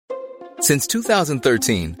Since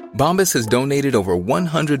 2013, Bombas has donated over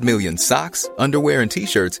 100 million socks, underwear, and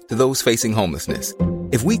T-shirts to those facing homelessness.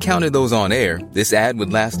 If we counted those on air, this ad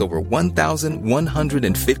would last over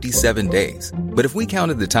 1,157 days. But if we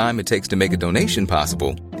counted the time it takes to make a donation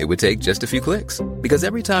possible, it would take just a few clicks. Because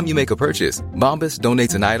every time you make a purchase, Bombas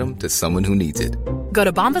donates an item to someone who needs it. Go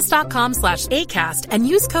to bombas.com/ACAST and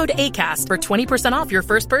use code ACAST for 20% off your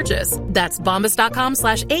first purchase. That's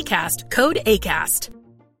bombas.com/ACAST, code ACAST.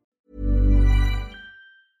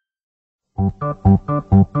 Happy,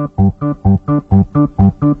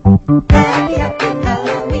 happy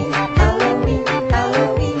Halloween, Halloween,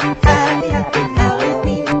 Halloween, happy, happy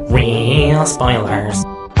Halloween. Real spoilers.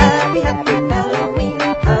 Happy, happy Halloween,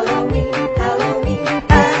 Halloween, Halloween,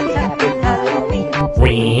 happy, happy Halloween.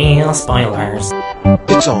 Real spoilers.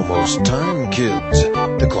 It's almost time, kids.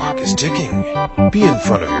 The clock is ticking. Be in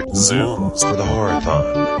front of your Zooms for the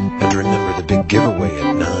Horathon. And remember the big giveaway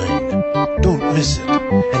at 9. Don't miss it.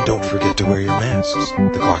 And don't forget to wear your masks.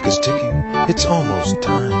 The clock is ticking. It's almost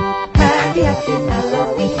time. Happy, happy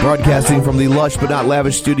Halloween. Broadcasting from the lush but not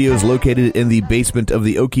lavish studios located in the basement of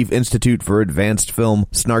the O'Keefe Institute for Advanced Film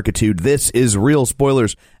Snarkitude, this is Real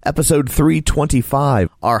Spoilers, episode 325,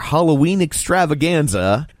 our Halloween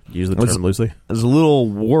extravaganza. Use the term loosely. I was a little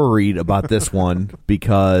worried about this one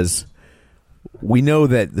because we know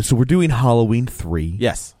that, so we're doing Halloween 3.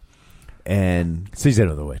 Yes. And Season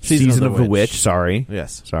of the Witch. Season of the Witch, sorry.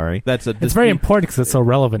 Yes. Sorry. It's very important because it's so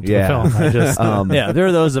relevant to the film. I just, yeah, there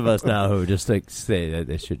are those of us now who just say that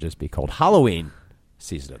it should just be called Halloween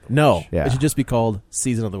Season of the Witch. No, Yeah. it should just be called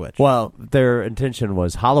Season of the Witch. Well, their intention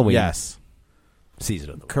was Halloween. Yes.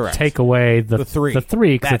 Season of the Witch. Correct. Take away the three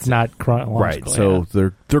because it's not chronological. Right. So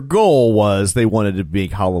their goal was they wanted to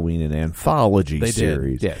make Halloween an anthology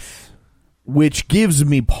series. Did. Yes. Which gives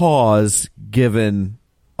me pause given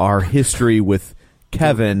our history with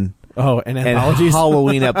Kevin. And anthologies?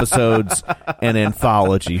 Halloween episodes and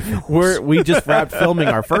anthology films. We just wrapped filming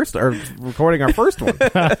recording our first one.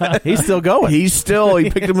 He's still going. He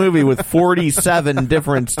picked a movie with 47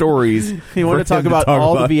 different stories. He wanted to talk about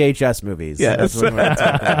all the VHS movies. Yes. That's what we're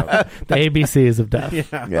talking about. The ABCs of death.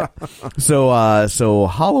 Yeah. So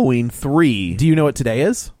Halloween 3. Do you know what today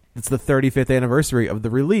is? It's the 35th anniversary of the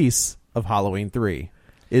release of Halloween 3.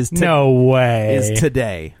 No way. Is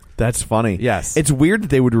today. That's funny. Yes. It's weird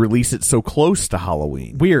that they would release it so close to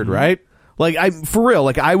Halloween. Weird, right? Like, I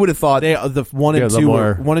would have thought the 1 and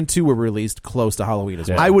 2 were released close to Halloween as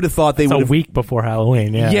well. I would have thought they would a week before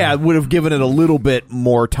Halloween. Yeah, would have given it a little bit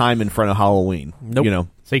more time in front of Halloween. Nope. You know,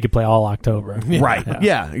 so you could play all October. Right?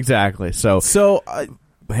 Yeah, exactly. So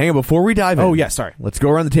hang on before we dive in. Oh yeah, sorry. Let's go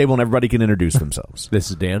around the table and everybody can introduce themselves.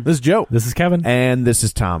 This is Dan. This is Joe. This is Kevin. And this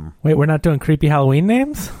is Tom. Wait, we're not doing creepy Halloween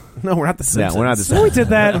names? No, we're not the Simpsons. Yeah, we're not the Simpsons. We did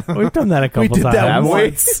that. We've done that a couple times. We did that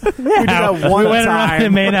once. We did that one time. We went around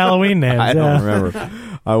and made Halloween names. I don't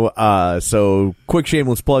remember. So, quick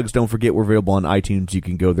shameless plugs. Don't forget we're available on iTunes. You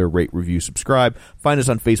can go there, rate, review, subscribe. Find us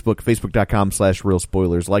on Facebook, facebook.com/Real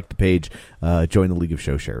Spoilers. Like the page. Join the League of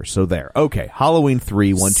Show Sharers. So there. Okay, Halloween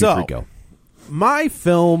 3, 1, 2, 3, go. My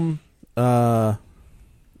film... what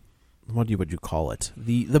would you call it?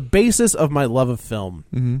 The basis of my love of film.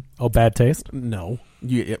 Mm-hmm. Oh, bad taste? No.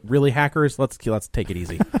 Really, hackers? Let's take it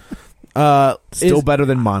easy. Still better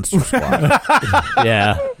than Monster Squad.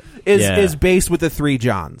 Yeah. Is based with the 3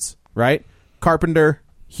 Johns, right? Carpenter,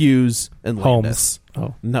 Hughes, and Landis.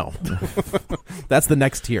 Holmes. Oh. No. That's the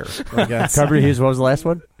next tier. Carpenter, Hughes, what was the last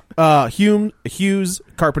one? Hughes,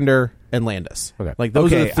 Carpenter, and Landis. Okay. Like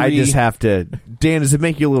those are the 3. I just have to. Dan, does it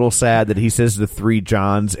make you a little sad that he says the 3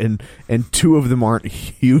 Johns and 2 of them aren't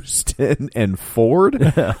Houston and Ford?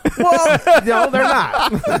 Well, no, they're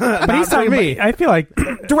not. But he's talking about, I feel like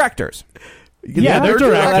directors. Yeah, they're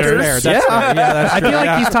directors. That's fair. I feel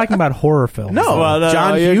like he's talking about horror films. No,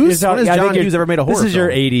 John Hughes. When has John Hughes ever made a horror film? This is your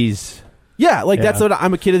 80s. Yeah, that's what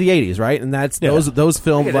I'm a kid of the 80s, right? And that's those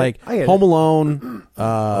films like Home Alone.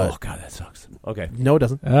 Oh god, that sucks. Okay, no, it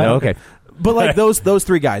doesn't. No, okay, but like those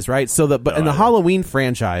 3 guys, right? So in the Halloween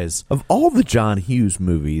franchise, of all the John Hughes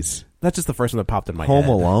movies, that's just the first one that popped in my head. Home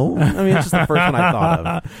Alone. I mean, it's just the first one I thought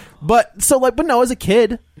of. But no, as a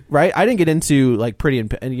kid, right? I didn't get into like Pretty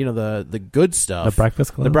and the good stuff, The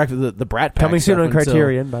Breakfast Club, the Brat Pack. Coming soon on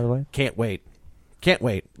Criterion, by the way. Can't wait.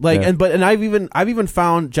 Like I've even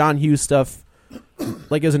found John Hughes stuff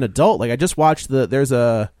like as an adult. Like I just watched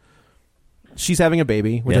She's Having a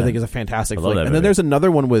Baby, which I think is a fantastic flick. And then there's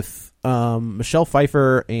another one with Michelle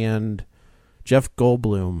Pfeiffer and Jeff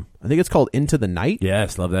Goldblum. I think it's called Into the Night.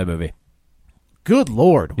 Yes, love that movie. Good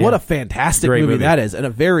Lord. What a fantastic Great movie movie that is. And a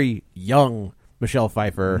very young Michelle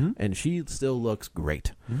Pfeiffer, and she still looks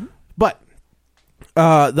great. But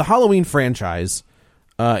The Halloween franchise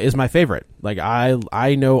is my favorite. Like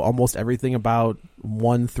I know almost everything about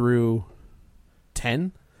 1 through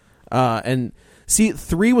 10, and see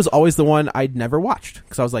 3 was always the one I'd never watched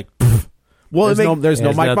because I was like, well, there's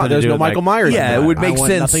no Michael Myers. Yeah, it would make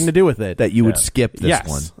sense. Nothing to do with it. That you would skip this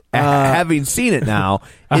one. Having seen it now,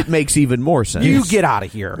 it makes even more sense. You get out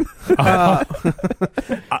of here.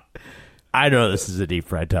 I know this is a deep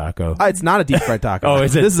fried taco. It's not a deep fried taco. Oh,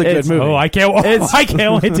 is it? This is a good movie. Oh, I can't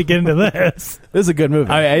wait to get into this. This is a good movie.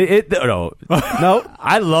 No,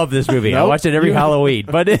 I love this movie. I watch it every Halloween,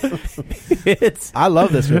 but I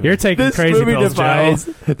love this movie. You're taking this crazy movie pills, defies.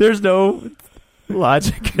 Joe. There's no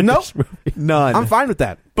logic in this movie. None. I'm fine with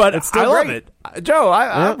that. But it's still I love great. it. Joe,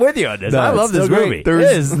 I'm with you on this. I love this movie.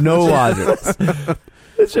 There's no logic.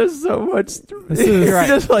 It's just so much. It's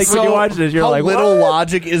just like when you watch this, you're how like, little what?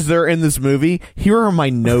 logic is there in this movie? Here are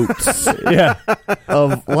my notes.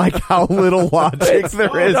 Of like how little logic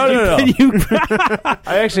there is. No.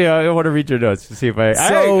 I want to read your notes to see if I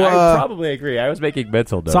probably agree. I was making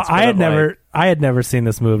mental notes. So I had never seen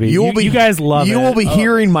this movie. You guys love it. You will be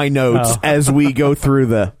hearing my notes as we go through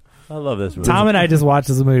the. I love this movie. Tom and I just watched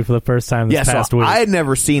this movie for the first time this past week. I had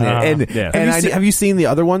never seen it, have you seen the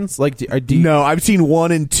other ones? Like, no, I've seen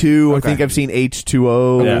 1 and 2. Okay. I think I've seen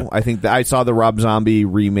H2O. Yeah. I think I saw the Rob Zombie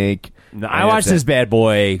remake. No, I watched this bad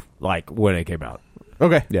boy like when it came out.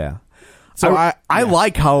 Okay, yeah. So I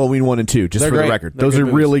like Halloween 1 and 2. Just They're for great. the record, They're those good are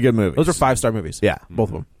movies. really good movies. Those are 5-star movies. Yeah, both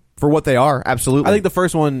of them for what they are. Absolutely. I think the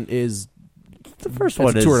first one is The first it's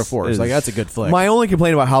one a 2 out of 4. is Like that's a good flick. My only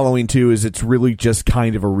complaint about Halloween 2 is it's really just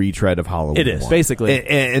kind of a retread of Halloween. It is. 1. Basically.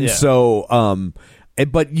 and so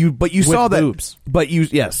but you saw that boobs. But you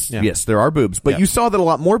yes there are boobs, but you saw that a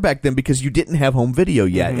lot more back then because you didn't have home video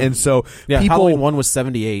yet, and so people Halloween 1 was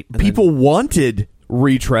 78. and people wanted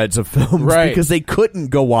retreads of films because they couldn't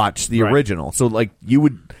go watch the Right. original. So like you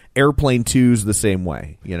would Airplane 2's the same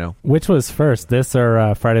way, you know. Which was first, this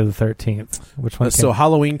or Friday the 13th? Which one? So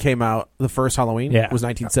Halloween came out. The first Halloween Yeah. was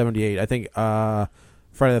 1978. I think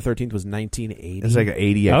Friday the 13th was 1980. It's like an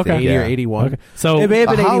 80, I Okay. think. 80 or yeah. 81. Okay. So It may have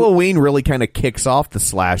been 80 Halloween really kind of kicks off the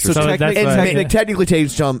slasher. So that's and like- technically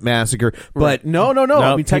Chainsaw Massacre, but no. No,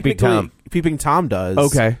 I mean, Peeping technically, Tom. Peeping Tom does.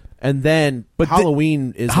 Okay. And then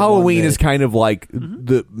Halloween is the Halloween one is that- kind of like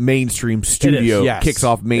the mainstream studio yes. kicks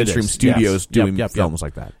off mainstream It is. studios Yes. doing Yep. films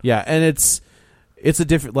like that. Yeah, and it's a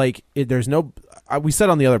different there's no. We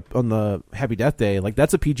said on the Happy Death Day, like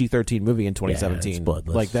that's a PG-13 movie in 2017. it's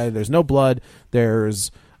bloodless. Like that, there's no blood.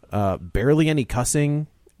 There's barely any cussing.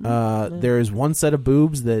 There's one set of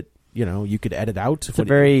boobs that you could edit out. It's a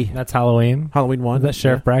very that's Halloween. Halloween 1. Is that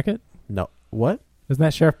Sheriff Brackett? No, what? Isn't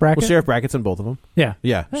that Sheriff Brackett? Well, Sheriff Brackett's in both of them. Yeah.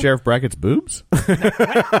 Yeah. Sheriff Brackett's boobs?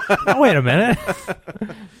 Oh, wait a minute.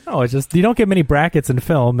 No, it's just you don't get many brackets in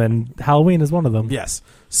film, and Halloween is one of them. Yes.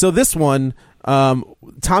 So this one,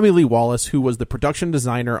 Tommy Lee Wallace, who was the production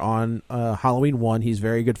designer on Halloween 1, he's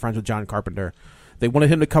very good friends with John Carpenter. They wanted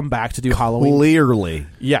him to come back to do Halloween. Clearly.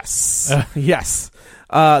 Yes. Yes.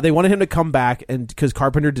 They wanted him to come back, and because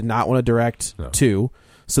Carpenter did not want to direct 2.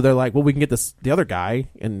 So they're like, well, we can get the other guy.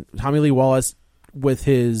 And Tommy Lee Wallace, with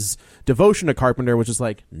his devotion to Carpenter, was just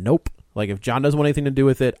like, nope. Like, if John doesn't want anything to do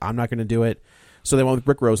with it, I'm not going to do it. So they went with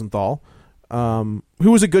Rick Rosenthal, who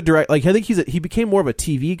was a good director. Like, I think he became more of a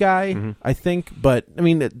TV guy, I think. But, I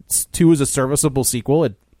mean, 2 is a serviceable sequel.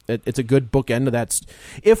 It's a good bookend to that.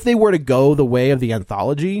 If they were to go the way of the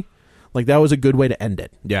anthology, like, that was a good way to end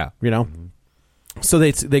it. Yeah. So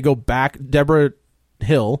they go back. Deborah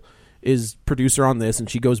Hill is producer on this, and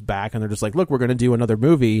she goes back, and they're just like, look, we're going to do another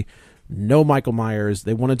movie. No Michael Myers.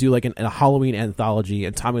 They want to do like a Halloween anthology,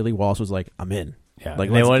 and Tommy Lee Wallace was like, I'm in. Yeah. Like,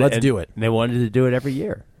 And let's do it. They wanted to do it every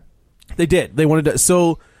year. They did. They wanted to.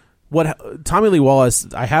 So what Tommy Lee Wallace,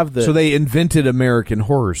 I have the. So they invented American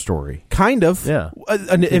Horror Story. kind of. Yeah.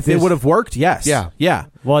 And if it would have worked, yes. Yeah. Yeah.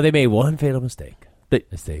 Well, they made one fatal mistake.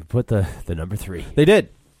 They put the number 3. They did.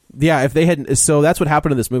 Yeah, if they hadn't, so that's what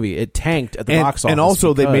happened to this movie. It tanked at the box office. And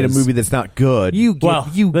also they made a because movie that's not good.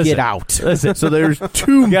 get out. Listen, so there's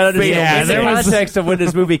two you gotta understand, failed in the context of when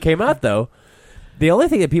this movie came out, though, the only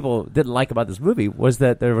thing that people didn't like about this movie was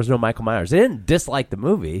that there was no Michael Myers. They didn't dislike the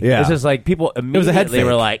movie. Yeah. It's just like people immediately was a head fake.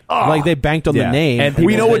 were like, oh. Like they banked on the name. And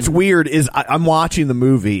we know people what's said- weird is I'm watching the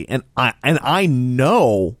movie and I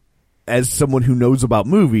know, as someone who knows about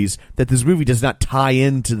movies, that this movie does not tie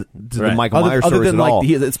into the Right. Michael Myers other stories than at all. like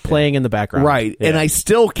it's playing in the background, Right, and I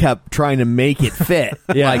still kept trying to make it fit.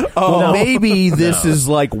 Yeah. Like, No. maybe this is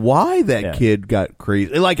like why that kid got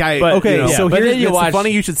crazy. Like But, Okay, you know, so but here's then you it's watch funny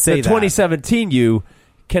you should say the that. 2017 you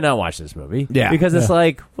cannot watch this movie. Yeah. Because it's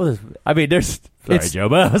like, well, I mean, there's... Sorry, It's- Joe,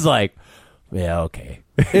 but I was like, yeah, okay.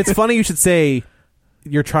 It's funny you should say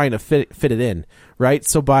you're trying to fit it in, right?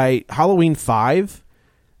 So by Halloween 5,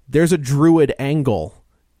 there's a druid angle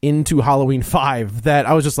into Halloween 5 that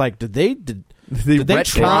I was just like, did they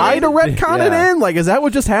try to retcon it in? Like, is that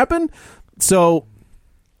what just happened? So,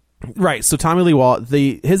 right. So Tommy Lee Wallace,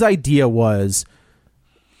 his idea was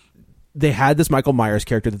they had this Michael Myers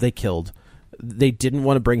character that they killed. They didn't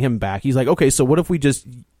want to bring him back. He's like, okay, so what if we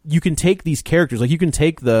you can take these characters, like you can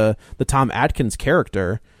take the Tom Atkins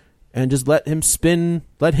character and just let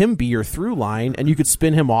him be your through line, and you could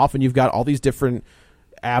spin him off, and you've got all these different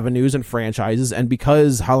avenues and franchises. And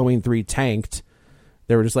because Halloween 3 tanked,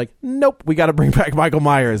 they were just like, nope, we got to bring back Michael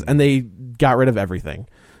Myers, and they got rid of everything.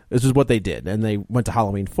 This is what they did, and they went to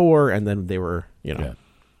Halloween 4, and then they were,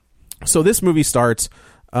 So this movie starts.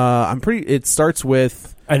 It starts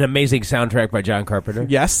with an amazing soundtrack by John Carpenter.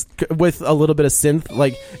 Yes, with a little bit of synth.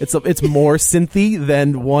 Like it's more synthy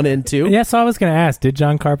than 1 and 2. Yeah, so I was going to ask, did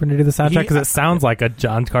John Carpenter do the soundtrack? Because it sounds like a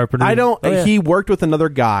John Carpenter. I don't. He worked with another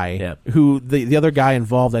guy who the other guy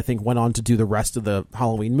involved, I think, went on to do the rest of the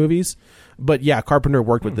Halloween movies. But yeah, Carpenter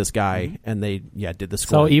worked with this guy, and they did the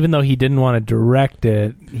score. So even though he didn't want to direct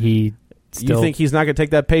it, he still. You think he's not going to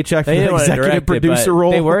take that paycheck for They the didn't want to executive direct it, producer but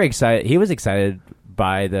role? They were excited. He was excited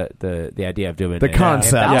by the idea of doing The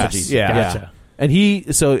concept. anthologies. Yes. Yeah. Gotcha.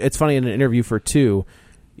 And so it's funny, in an interview for 2,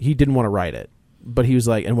 he didn't want to write it, but he was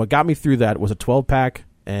like, and what got me through that was a 12-pack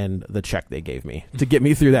and the check they gave me to get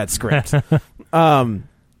me through that script.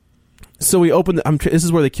 So we opened. This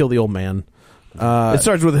is where they kill the old man. It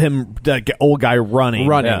starts with him, that old guy running,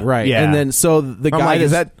 right? Yeah. And then so the guy like,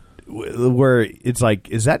 is that where it's like,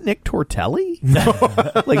 is that Nick Tortelli?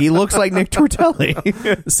 No, like he looks like Nick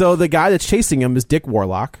Tortelli. So the guy that's chasing him is Dick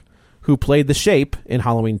Warlock, who played the Shape in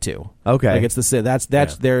Halloween 2. Okay, like it's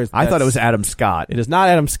the I thought it was Adam Scott. It is not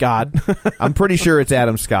Adam Scott. I'm pretty sure it's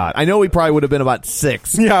Adam Scott. I know he probably would have been about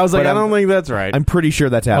 6. Yeah, I was like, I don't think that's right. I'm pretty sure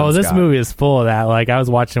that's Adam Scott. This movie is full of that. Like, I was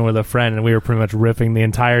watching with a friend, and we were pretty much riffing the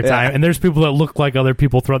entire time. And there's people that look like other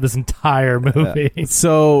people throughout this entire movie. Yeah.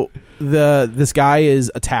 So this guy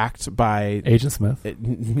is attacked by Agent Smith.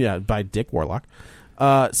 By Dick Warlock.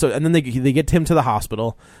 And then they get him to the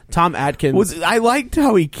hospital. Tom Atkins. I liked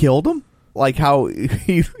how he killed him. Like how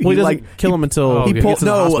he doesn't kill him until he gets to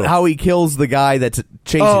the hospital. How he kills the guy that's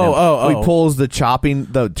chasing him. He pulls the chopping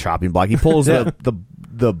block. He pulls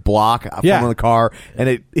the block from the car, and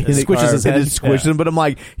it squishes his head. It squishes him. But I'm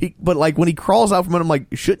like, when he crawls out from it, I'm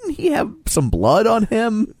like, shouldn't he have some blood on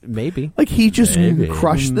him? Maybe. Like he just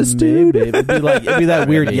crushed this dude. It'd be that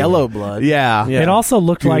weird yellow blood. Yeah. It also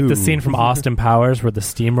looked like the scene from Austin Powers where the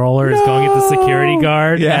steamroller is going at the security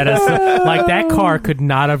guard. Yeah. Like that car could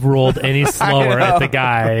not have rolled any slower at the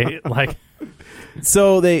guy. Like,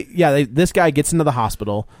 so this guy gets into the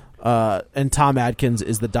hospital. And Tom Atkins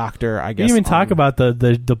is the doctor, I guess. You even talk about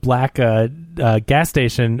the black gas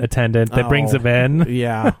station attendant that brings him in.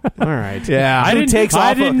 Yeah. All right. Yeah. I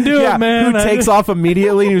didn't do it, man. Who takes off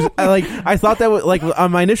immediately. I thought that was, like,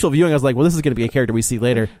 on my initial viewing, I was like, well, this is going to be a character we see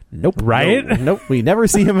later. Nope. Right? Nope. We never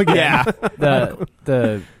see him again.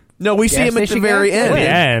 Yeah. No, we see him at the very end. At the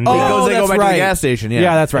end. They go back to the gas station.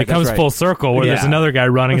 Yeah, that's right. It comes full circle where there's another guy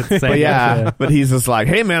running at the same time. But he's just like,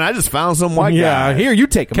 hey, man, I just found some white guy. Here, you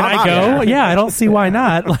take him. Can I go? Yeah, I don't see why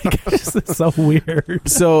not. Like, it's so weird.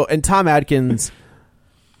 So, and Tom Atkins,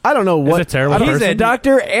 I don't know what. He's a terrible person. He's a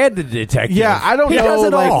doctor and a detective. Yeah, I don't know does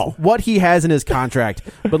it all. what he has in his contract,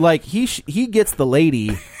 but like he gets the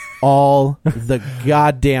lady all the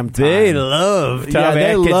goddamn time. They love Tom Atkins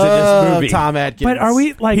they in love this movie. Tom Atkins. But are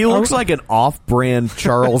we like? He looks like an off-brand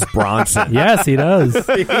Charles Bronson. Yes, he does.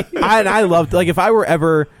 I loved, like, if I were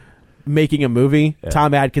ever making a movie,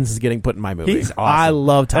 Tom Atkins is getting put in my movie. He's awesome. I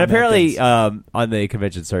love Tom. And apparently, Atkins. on the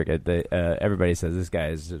convention circuit, everybody says this guy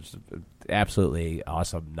is just absolutely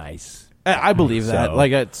awesome, nice. I believe that. So-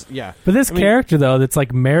 Like, it's But this character though, that's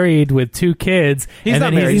like married with 2 kids. He's and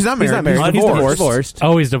not then married. He's not married. He's Divorced.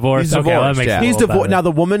 Oh, he's divorced. He's Okay, well, that divorced, makes yeah. it a He's little divorced. better. Now,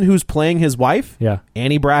 the woman who's playing his wife, Yeah.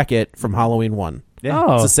 Annie Brackett from Halloween 1.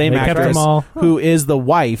 Oh, It's the same they kept actress them all. who is the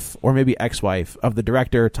wife, or maybe ex-wife, of the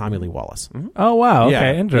director Tommy Lee Wallace. Oh wow. Okay,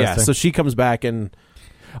 Yeah. interesting. Yeah, so she comes back and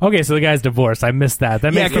Okay, so the guy's divorced. I missed that.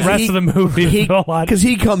 That makes the 'cause rest of the movie feel a lot. Because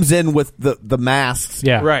he comes in with the masks.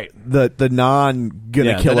 Yeah. right. The non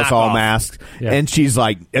gonna kill the us all knockoff. masks. Yeah. And she's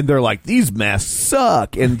like, and they're like, these masks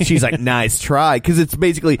suck. And she's like, nice try. Because it's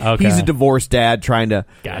basically, Okay. he's a divorced dad trying to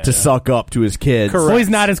Gotcha. suck up to his kids. Well, he's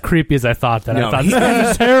not as creepy as I thought. No, I thought this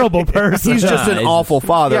guy's a terrible person. He's just an awful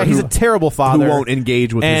father. Yeah, he's who, a terrible who father won't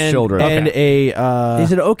engage with his and, children. and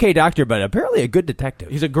He's an okay doctor, but apparently a good detective.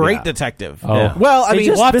 he's a great Yeah. detective. Oh. Yeah. Well, I He mean,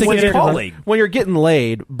 just we'll have to missed get his into calling. when you're getting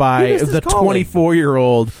laid He by missed his the calling.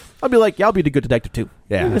 24-year-old I'll be like, yeah, I'll be a good detective too.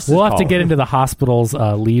 Yeah. We'll have to get into the hospital's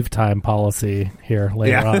leave time policy here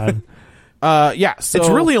later on. So It's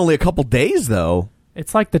really only a couple days, though.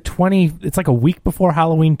 It's like it's like a week before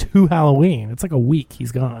Halloween to Halloween. It's like a week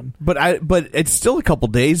he's gone. But it's still a couple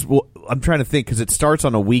days. Well, I'm trying to think because it starts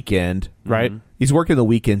on a weekend, right. He's working the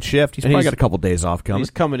weekend shift. He's And probably he's- got a couple days off coming. He's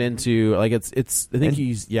coming into like it's. I think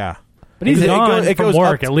he's But he's gone from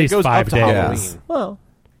work at least 5 days. Halloween. Well,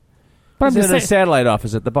 But I'm he's just in a saying, satellite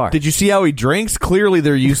office at the bar. Did you see how he drinks? Clearly,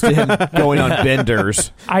 they're used to him going on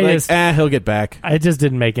benders. He'll get back. It just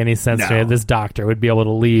didn't make any sense to me. This doctor would be able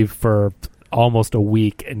to leave for almost a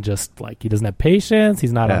week and just like he doesn't have patience.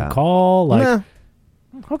 He's not on call. Like, Nah.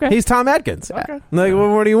 okay, He's Tom Atkins. Okay. Like,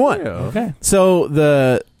 what do you want? okay. So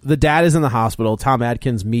the dad is in the hospital. Tom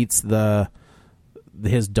Atkins meets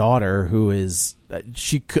his daughter, who is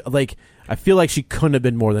I feel like she couldn't have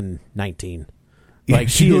been more than 19. Like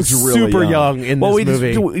she looks is really super young in this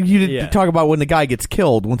movie. You didn't talk about when the guy gets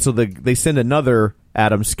killed. They send another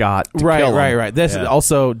Adam Scott to kill him. Right. This is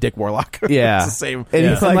also Dick Warlock. Yeah. It's the same. And And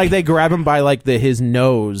he's like- they grab him by his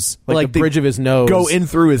nose, Like the bridge of his nose, Go in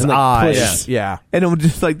through his and, eyes. push. Yeah. And I'm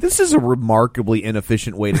just like, this is a remarkably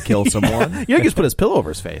inefficient way to kill someone. You think he's put his pillow over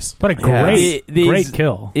his face. But a great, These- great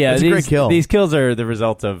kill. Yeah, It's a great kill. These kills are the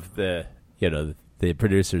result of the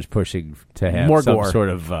producers pushing to have More some gore. sort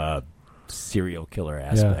of serial killer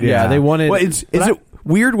aspect. Yeah, they wanted. Well, is it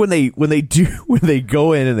weird when they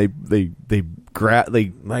go in and they grab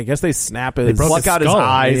I guess they snap his. pluck out his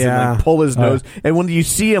eyes and like, pull his nose, and when you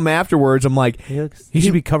see him afterwards, I'm like, He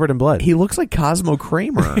should be covered in blood. he looks like Cosmo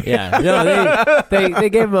Kramer. Yeah, no, they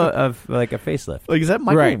gave him a facelift. Like, is that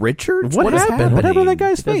Michael Right. Richards? What is happened? What happened to that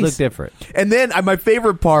guy's It does face? look different. And then my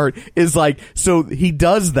favorite part is like, so he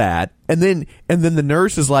does that, and then the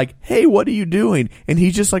nurse is like, "Hey, what are you doing?" And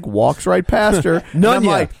he just like walks right past her. And I'm None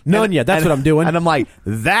ya. like, None ya. That's what I'm doing. And I'm like,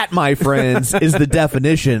 that, my friends, is the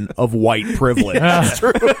definition of white privilege.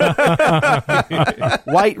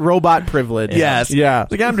 White robot privilege. Yes. Yeah.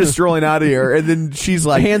 Like, I'm just strolling out of here, and then she's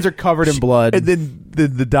like, hands are covered in blood. And then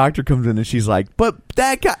the doctor comes in and she's like, but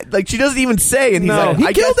that guy, like, she doesn't even say, and he's No, like, he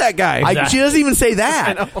I killed guess- that guy. She doesn't even say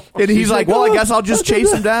that. And he's like, like, well, I "Oh, guess I'll just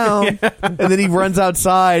chase him down. And then he runs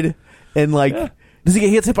outside and like, Does he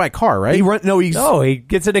gets hit by a car? Right. He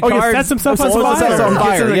gets in a Oh, he car. sets himself Sets on fire. himself on Gets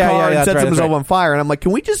fire. in the Yeah, car yeah, and yeah, sets sets himself himself on fire. And I'm like,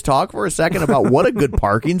 can we just talk for a second about what a good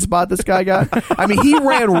parking spot this guy got? I mean, he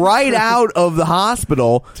ran right out of the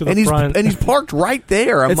hospital To the and front. he's parked right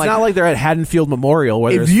there. I'm It's like, not like they're at Haddonfield Memorial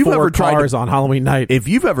where If there's you've 4 ever tried to- cars on Halloween night. if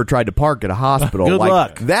you've ever tried to park at a hospital, Good like,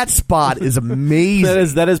 luck. that spot is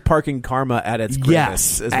amazing. that is parking karma at its greatest.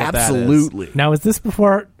 Yes, is what that is. absolutely. Now, is this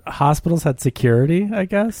before hospitals had security? I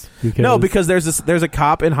guess. No, because there's a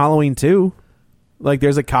cop in Halloween 2. Like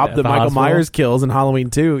there's a cop At that the Michael hospital? Myers kills in Halloween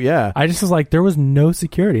 2. Yeah. I just was like, there was no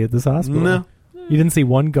security at this hospital. No. You didn't see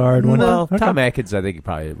one guard. One. Well, Okay. Tom Atkins, I think, he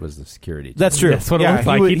probably was the security. That's true. That's what it looked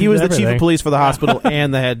like. He, He did was the chief everything. of police for the hospital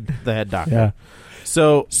and the head doctor. Yeah.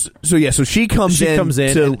 So So yeah, so she comes in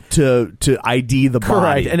to ID the body.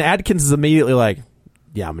 correct. And Adkins is immediately like,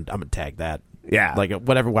 "Yeah, I'm gonna tag that. Yeah. like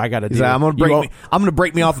whatever I got to do. He's like, I'm gonna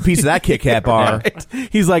break me off a piece of that Kit Kat bar.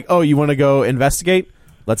 He's like, "Oh, you want to go investigate?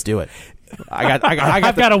 Let's do it. I've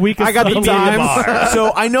got a week of I got the sleep. time.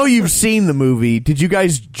 So I know you've seen the movie. Did you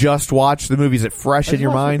guys just watch the movie? Is it fresh in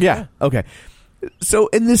your mind? Yeah. Okay. So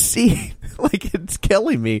in this scene, like, it's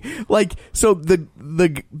killing me. Like, so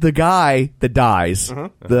the guy that dies,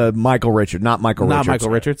 the Michael Richards, not Michael Not Richards, Michael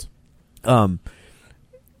Richards.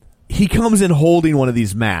 he comes in holding one of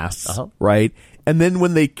these masks, right? And then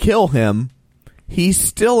when they kill him, he's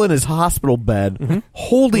still in his hospital bed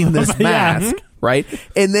holding this mask, right?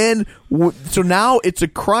 And then, so now it's a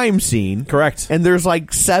crime scene. Correct. And there's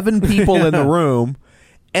like 7 people in the room,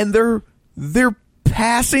 and they're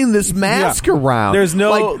passing this mask around. There's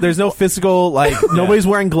no physical, like, nobody's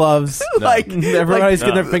wearing gloves. Like, Everybody's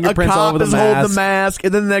getting their fingerprints a all cop over the is holding mask. the mask,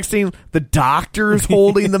 and then the next thing, the doctor's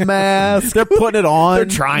holding the mask. They're putting it on. They're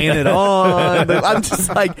trying it on. I'm just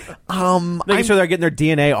like, Making sure they're getting their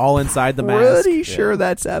DNA all inside the mask. pretty sure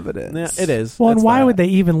that's evidence. Yeah, it is. Well, and That's why that. would they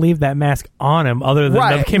even leave that mask on him other than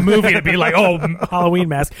Right. the movie to be like, oh, Halloween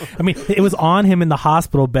mask? I mean, it was on him in the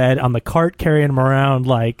hospital bed on the cart carrying him around.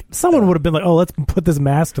 Like, someone would have been like, oh, let's put this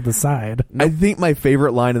mask to the side. I think my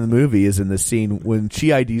favorite line in the movie is in the scene when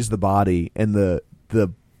she IDs the body and the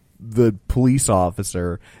police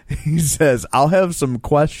officer, he says, I'll have some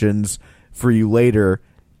questions for you later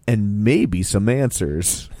and maybe some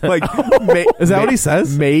answers. Like, Is that what he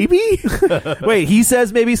says? Maybe. Wait, he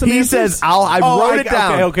says maybe some He answers? says, I wrote it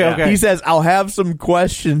down. Okay. He says, I'll have some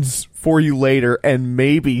questions for you later and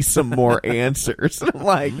maybe some more answers. I'm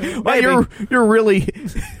like, well, you're really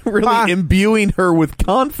imbuing her with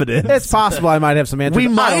confidence. It's possible I might have some answers. We I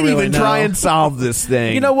don't might really even know. try and solve this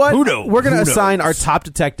thing. You know what? Who knows? We're going to Who assign knows? our top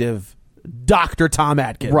detective, Dr. Tom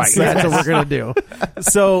Atkins. Right. That's what we're going to do.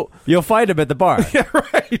 So, You'll find him at the bar. yeah,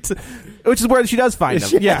 right. Which is where she does find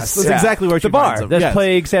him. Yes, that's exactly where she The bar. finds him. That's Yes.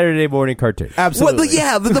 playing Saturday morning cartoon. Absolutely.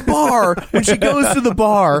 The bar when she goes to the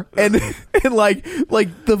bar and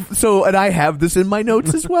and I have this in my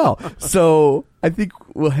notes as well. So I think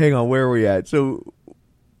hang on, where are we at? So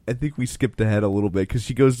I think we skipped ahead a little bit because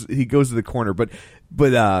he goes to the corner, but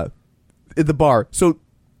at the bar. So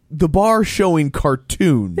the bar showing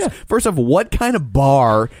cartoons. Yeah. First off, what kind of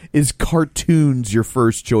bar is cartoons your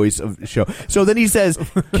first choice of show? So then he says,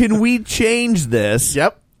 "Can we change this?"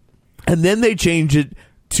 Yep. And then they change it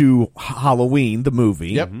to Halloween, the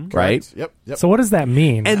movie. Yep. Right? Yep. So what does that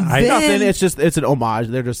mean? And I- then- Nothing. It's an homage.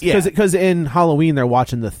 They're just Yeah. because in Halloween they're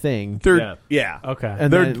watching The Thing. Yeah. okay.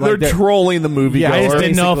 And They're then, like, they're trolling the movie. Yeah, I just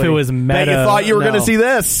didn't know if it basically. was meta. That you thought you were going to No. see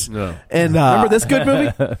this. No. And Remember this good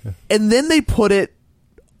movie? And then they put it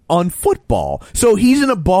on football. So he's in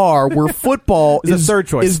a bar where football Is the third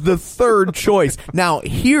choice. Is the third choice. Now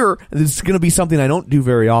here, this is going to be something I don't do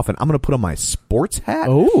very often. I'm going to put on my sports hat.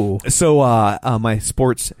 Oh. So my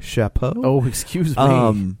sports chapeau. Oh, excuse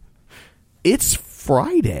me. It's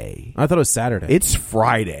Friday. I thought it was Saturday. It's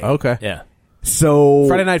Friday. okay. Yeah. So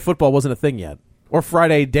Friday night football wasn't a thing yet, or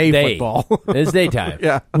Friday day football. It's daytime.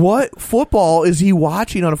 Yeah. what football is he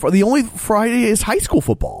watching on a Friday? The only Friday is high school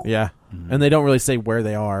football. Yeah. And they don't really say where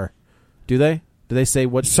they are, do they? Do they say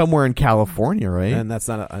what? Somewhere in California, right? And that's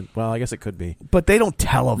not a. Well, I guess it could be. But they don't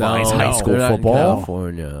televise high school they're not in football.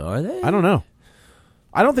 California, are they? I don't know.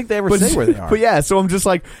 I don't think they ever say where they are. But yeah, so I'm just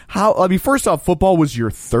like, how? I mean, first off, football was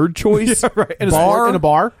your third choice, Yeah, right. In a bar sport- in a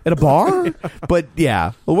bar? at a bar. But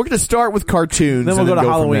yeah, well, we're going to start with cartoons. Then we'll and go to from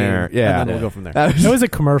Halloween. there. Yeah, And then we'll go from there. It was a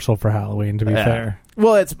commercial for Halloween, to be fair.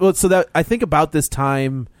 Well, so that I think about this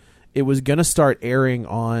time, it was going to start airing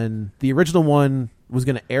on the original one was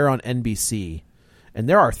going to air on NBC, and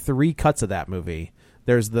there are 3 cuts of that movie.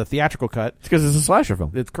 There's the theatrical cut. It's because it's a slasher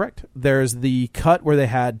film. It's correct. There's the cut where they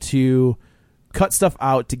had to cut stuff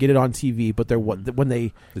out to get it on TV, but when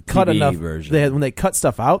they cut TV enough, version. when they cut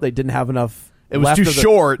stuff out, they didn't have enough. It was left too of the-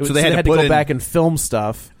 short, so they had to go put in- back and film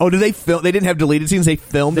stuff. Oh, did they film? They didn't have deleted scenes. They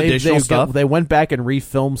filmed additional stuff. They went back and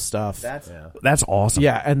refilmed stuff. That's awesome.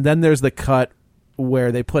 Yeah, and then there's the cut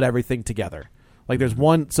where they put everything together. Like there's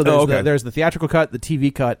one, so there's, there's the theatrical cut, the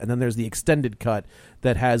TV cut, and then there's the extended cut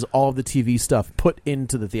that has all of the TV stuff put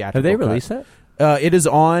into the theatrical. Have they cut. released that? It is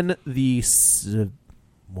on the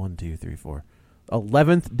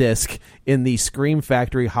 11th disc in the Scream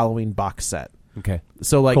Factory Halloween box set. Okay.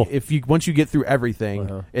 So like Cool. once you get through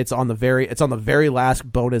everything, it's on the very last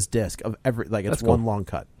bonus disc of every it's That's one cool. long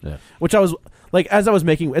cut. Yeah. Which I was like as I was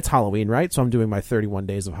making it's Halloween, right? So I'm doing my 31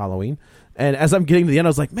 days of Halloween. And as I'm getting to the end I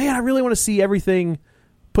was like, "Man, I really want to see everything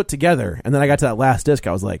put together." And then I got to that last disc,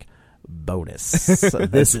 I was like, bonus. So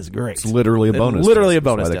this is great. It's literally a bonus. Literally disc. a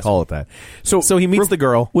bonus That's why they disc. call it that. So he meets the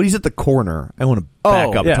girl. When he's at the corner, I want to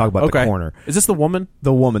back up and talk about the corner. Is this the woman?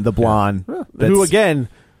 The woman, the blonde, Who that's- again?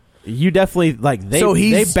 You definitely they So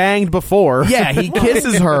they banged before. Yeah, he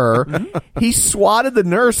kisses her. He swatted the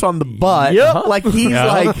nurse on the butt. Yep. Like he's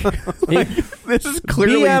like, this is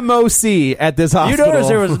clearly BMOC at this You hospital. notice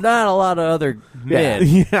there was not a lot of other men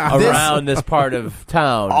Yeah. around this part of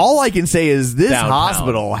town. all I can say is this Downtown.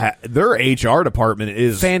 hospital, their HR department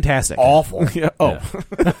is fantastic. awful. Yeah. Oh,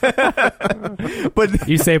 But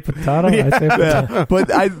You say potato, I say potato.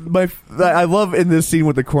 but I love in this scene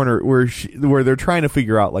with the corner where they're trying to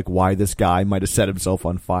figure out like why this guy might have set himself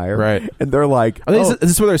on fire. Right. And they're like, Is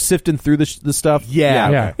this where they're sifting through the stuff? Yeah.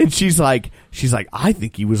 Yeah. And she's like, I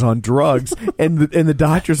think he was on drugs. and the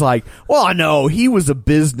doctor's like, well, no, he was a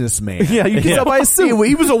businessman. Yeah, you can tell by his suit.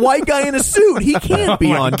 He was a white guy in a suit. He can't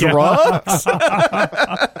be on drugs.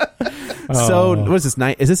 So what is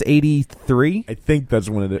this? Is this 83? I think that's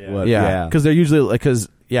when it was. Yeah, because they're usually like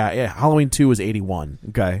Halloween 2 was 81.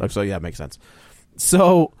 Okay. So yeah, it makes sense.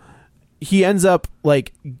 So he ends up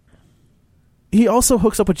like he also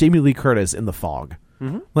hooks up with Jamie Lee Curtis in The Fog.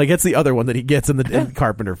 Mm-hmm. Like that's the other one that he gets in the in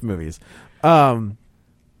Carpenter movies.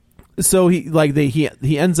 So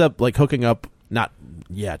he ends up like hooking up, not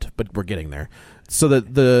yet, but we're getting there. So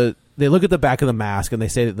that the they look at the back of the mask and they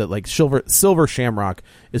say that like Silver Shamrock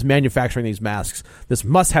is manufacturing these masks. This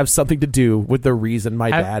must have something to do with the reason my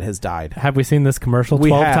dad has died. Have we seen this commercial We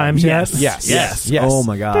 12 have. times Yes. yet? Yes. Oh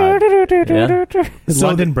my god. Is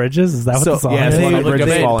London Bridges? Is that what the song yeah, is? they- Public Bridges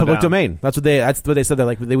domain. falling Public down. domain. That's what they said. They're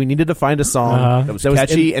like we needed to find a song That was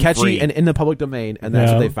catchy and free. and in the public domain, and that's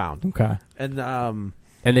Yeah. what they found. Okay. And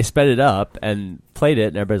And they sped it up and played it,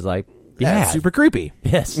 and everybody's like, "Yeah, it's super creepy.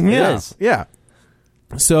 yes, it Yeah, is." yeah.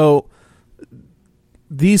 So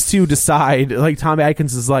these two decide. Like Tom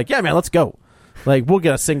Atkins is like, "Yeah, man, let's go. Like we'll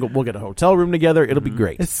get a hotel room together. It'll be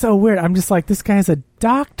great." It's so weird. I'm just like, this guy's a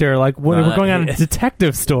doctor. Like, we're going on a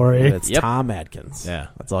detective story. It's Yep. Tom Atkins. Yeah.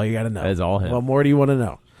 That's all you got to know. That is all him. What more do you want to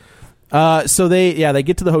know? So they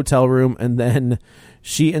get to the hotel room, and then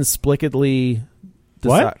she inexplicably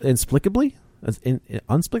inexplicably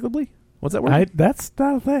unspeakably. What's that word? That's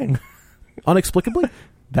not a thing. Unexplicably.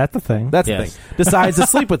 That's a thing. That's Yes. the thing. Decides to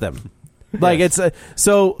sleep with him. Like it's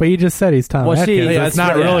so. But you just said he's Tom Well, she- Atkins. yeah, It's that's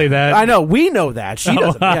not right. really that. I know we know that she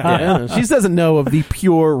doesn't. Yeah. She doesn't know of the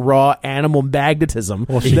pure raw animal magnetism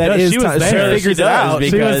she that does. is. She was Tom- there. She figures it out.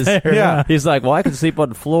 She was there, yeah. He's like, well, I can sleep on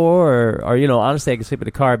the floor, or honestly, I can sleep in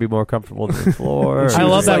the car. I'd be more comfortable than the floor. I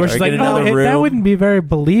love that. Where she's like, no, that wouldn't be very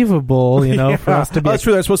believable, for us to be. Oh, that's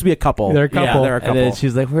true. They're supposed to be a couple. They're a couple. They're a And couple. then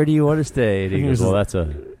she's like, where do you want to stay? And he goes, well, that's a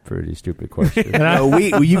pretty stupid question.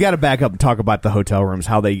 You got to back up and talk about the hotel rooms.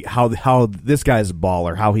 How this guy's a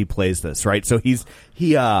baller. How he plays this, right? So he's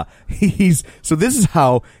so this is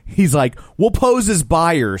how he's like, we'll pose as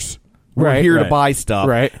buyers. We're Right, here to right. buy stuff,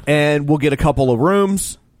 Right. And we'll get a couple of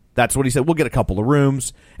rooms. That's what he said. We'll get a couple of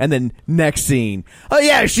rooms, and then next scene, oh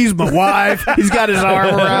yeah, she's my wife. He's got his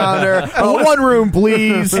arm around her. Oh, one room,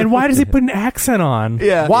 please. And why does he put an accent on?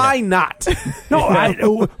 Yeah. Why not?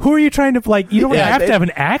 No, who are you trying to like? You don't have to have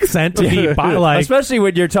an accent to be like. Especially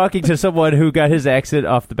when you're talking to someone who got his accent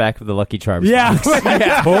off the back of the Lucky Charms. Yeah. box.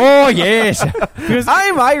 Oh, yes.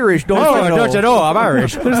 I'm Irish. Don't you know I'm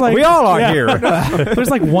Irish? We all are here. There's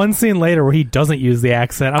like one scene later where he doesn't use the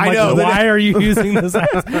accent. I'm I like, know, that- why are you using this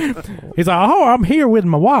accent? He's like, oh, I'm here with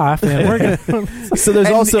my wife, and we're gonna. So there's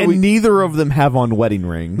also and neither of them have on wedding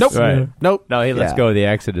rings. nope, Right. nope. No, he lets Yeah. go of the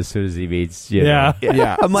accent as soon as he meets, Yeah.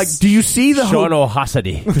 Yeah. I'm like, do you see the Sean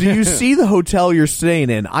O'Hassady. Do you see the hotel you're staying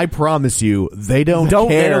in? I promise you, they don't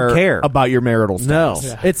They don't care about your marital No,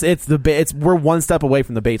 status. it's we're one step away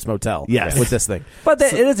from the Bates Motel. Yes. with this thing. But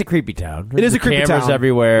it is a creepy town. It is a The creepy cameras town.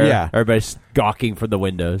 everywhere. Yeah. Everybody's gawking from the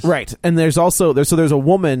windows. Right, and there's also there's a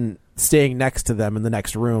woman staying next to them in the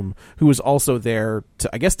next room who is also there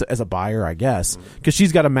as a buyer, I guess, because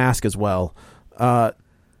she's got a mask as well.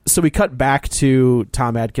 So we cut back to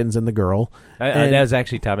Tom Atkins and the girl. And That was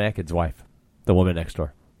actually Tom Atkins' wife, the woman next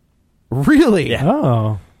door. really?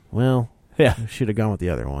 Oh, Well, Yeah. should have gone with the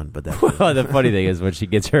other one, but that. Well, the funny thing is when she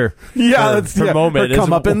gets her Yeah, moment her is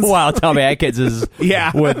comeuppance. while Tom Atkins is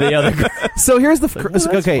Yeah. with the other girl. So here's the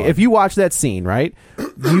okay. If you watch that scene, right,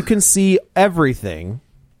 you can see everything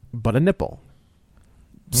but a nipple.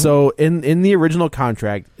 So in the original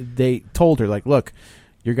contract, they told her like, "Look,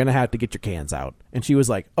 you're gonna have to get your cans out," and she was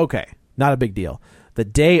like, "Okay, not a big deal." The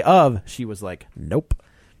day of, she was like, "Nope,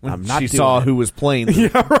 I'm not." She doing saw it." who was playing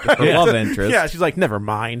her love interest. Yeah, she's like, "Never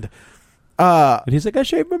mind." And he's like, I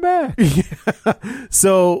shaved my back.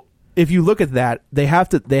 So if you look at that, they had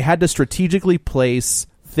to strategically place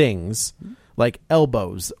things like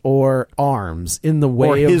elbows or arms in the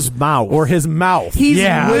way Or of his mouth. or his mouth. He's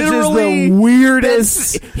Yeah. literally Which is the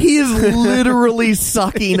weirdest. He is literally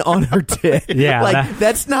sucking on her dick. Yeah, like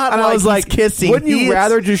that's not. And like I was he's like, kissing. wouldn't He you is-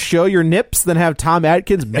 rather just show your nips than have Tom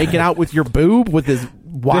Atkins making out with your boob with his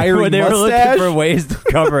wiry When they were mustache? looking for ways to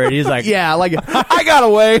cover it, he's like, Yeah, like I got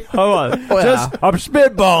away. hold on. Well, Just, I'm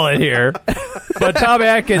spitballing here. But Tom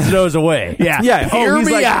Atkins knows a way. Yeah, Yeah, Hear he's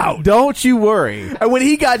me like, out. Don't you worry. And when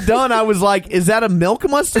he got done, I was like, "Is that a milk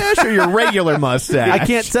mustache or your regular mustache?" I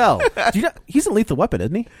can't tell. Do you know, he's in Lethal Weapon,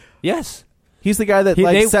 isn't he? Yes. He's the guy that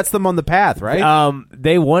They- sets them on the path, right?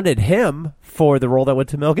 They wanted him for the role that went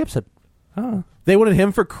to Mel Gibson. They wanted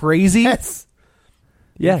him for Crazy. Yes.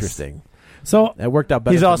 Interesting. so That worked out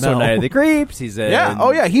better. He's for also Mel. Night of the Creeps. He's in, Yeah.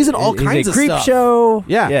 Oh, yeah. He's in all he's kinds in of Creep stuff. Show.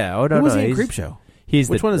 Yeah. Yeah. Oh no, Who was no. he in he's, Creep Show? He's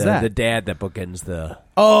Which the, one is that? The dad that bookends the.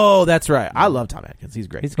 Oh, that's right. I love Tom Atkins. He's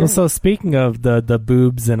great. Well, so speaking of the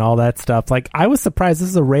boobs and all that stuff, like I was surprised this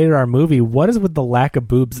is a rated R movie. What is with the lack of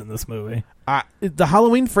boobs in this movie? The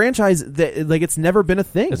Halloween franchise, it's never been a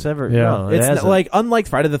thing. It's never. Yeah. No, it It's hasn't. like unlike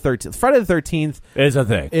Friday the 13th. Friday the 13th It's a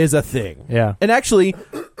thing. is a thing. Yeah. And actually,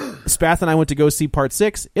 Spath and I went to go see Part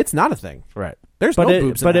 6. It's not a thing. Right. There's but no it,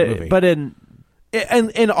 boobs but in that it, movie. But in and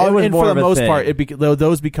was for more the of a most thing. part,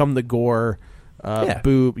 those become the gore, Yeah.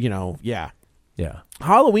 boob. You know, yeah. Yeah.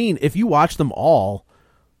 Halloween, if you watch them all,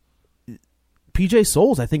 PJ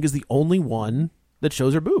Souls, I think, is the only one that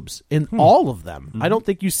shows her boobs in all of them. I don't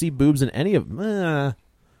think you see boobs in any of them.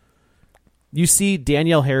 You see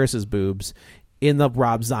Danielle Harris's boobs in the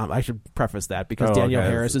Rob Zombie. I should preface that because Danielle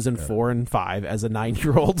Harris is in 4 and 5 as a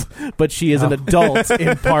 9-year-old, but she is an adult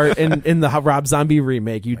in the Rob Zombie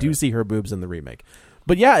remake. You do see her boobs in the remake.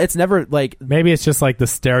 But yeah, it's never like... Maybe it's just like the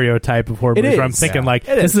stereotype of horror movies where I'm thinking like,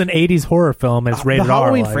 this is an 80s horror film and it's rated R. The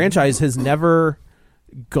Halloween franchise has never...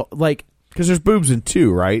 Because there's boobs in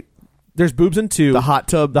 2, right? There's boobs in 2. The hot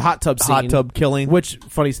tub scene. Hot tub killing. Which,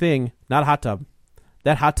 funny thing, not a hot tub.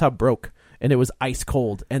 That hot tub broke. And it was ice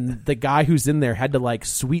cold. And the guy who's in there had to like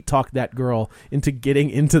sweet talk that girl into getting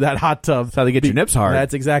into that hot tub. That's how they get your nips hard.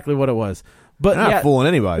 That's exactly what it was. But they're not fooling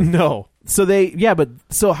anybody. No. So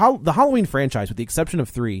the Halloween franchise, with the exception of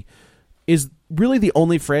 3, is really the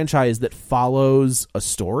only franchise that follows a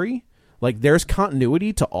story. Like, there's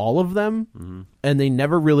continuity to all of them, and they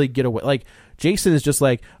never really get away. Like, Jason is just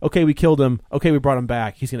like, okay, we killed him. Okay, we brought him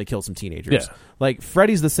back. He's going to kill some teenagers. Yeah. Like,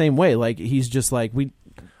 Freddy's the same way. Like, he's just like,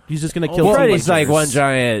 he's just going to kill some Freddy's teenagers. like one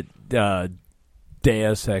giant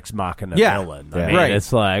Deus Ex Machina villain. I mean, right.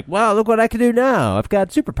 It's like, well, look what I can do now. I've got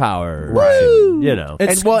superpowers. And, you know.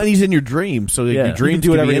 And he's in your dreams, so your dreams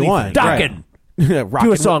you can do whatever you want. Dokken,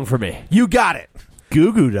 do a song for me. You got it.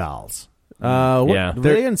 Goo Goo Dolls. Were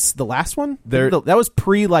they in the last one? That was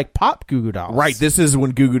pre like pop Goo Goo Dolls. Right. This is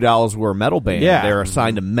when Goo Goo Dolls were a metal band. Yeah. They're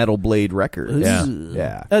assigned to Metal Blade Records.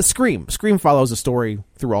 Yeah. Scream follows a story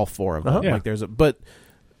through all 4 of them. Yeah. Like there's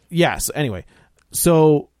yes. Anyway,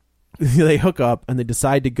 so they hook up and they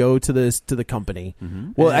decide to go to the company.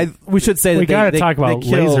 Well, we should say we that gotta they talk about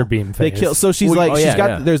kill, laser beam They phase. kill. So she's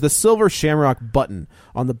got there's the silver shamrock button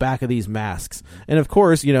on the back of these masks, and of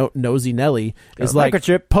course, Nosy Nelly is like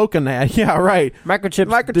microchip. poking at. Yeah, right.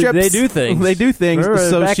 Microchips. They do things. They do things. Remember,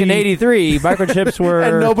 so back in '83, microchips were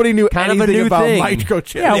and nobody knew kind of a anything new about thing.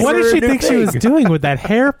 microchips. Yeah, what did she think she was doing with that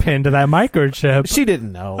hairpin to that microchip? She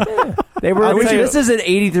didn't know. They were. This is in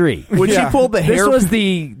 '83. When she pulled the hair... This was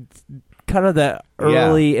the kind of the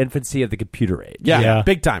early infancy of the computer age. Yeah,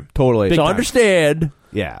 big time. Totally. Big So time. understand.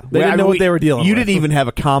 Yeah. They didn't know what they were dealing You with. didn't even have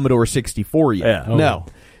a Commodore 64 yet. Yeah. No.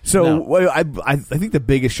 So No. well, I think the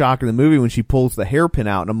biggest shock in the movie when she pulls the hairpin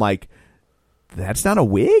out, and I'm like, that's not a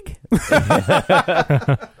wig?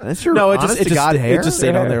 That's your No, honest to God hair? it just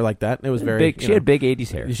stayed on there like that. It was very Big. She had big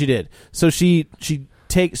 '80s hair. She did. So she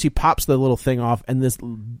pops the little thing off, and this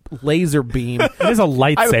laser beam. It is a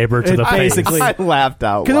lightsaber to the face. basically- I laughed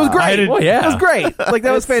out Because it was loud. great. Well, yeah. It was great. Like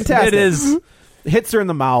that was fantastic. It is. Hits her in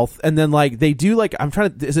the mouth, and then like they do like I'm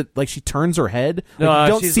trying to. Is it like she turns her head? Like, No, you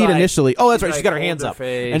don't she's see it like- initially. Oh, that's she's right. She's like got her holding hands her up,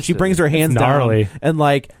 face and she brings her hands gnarly. down, and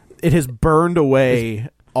like it has burned away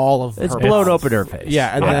all of. It's her blown mouth. open her face.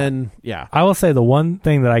 Yeah, and then I will say the one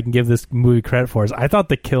thing that I can give this movie credit for is I thought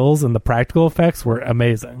the kills and the practical effects were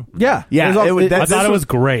amazing. yeah, Yeah, It was all- it was- I This thought it was- was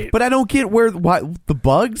great. But I don't get why the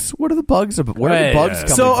bugs? What are the bugs about? Where are the Right, bugs yeah.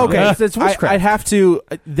 coming So from? okay, It's witchcraft. I'd have to.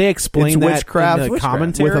 They explain It's that witchcraft in the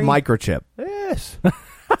commentary with a microchip. Yes.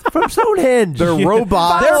 From Stonehenge. They're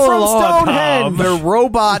robots. They're from Follow along, Stonehenge. Tom. They're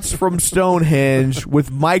robots from Stonehenge with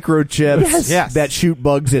microchips Yes. that shoot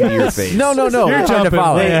bugs into your face. No. You're jumping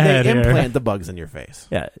way They ahead here. implant the bugs in your face.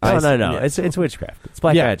 Yeah. I No. Yeah. It's witchcraft. It's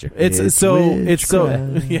black magic. It's so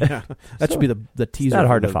yeah. That should be the teaser. not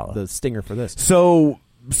hard for to follow. The stinger for this.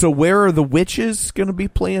 So where are the witches going to be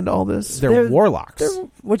planned all this? They're warlocks.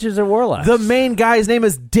 Witches and warlocks. The main guy's name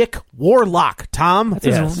is Dick Warlock. Tom.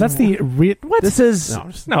 That's the what? This is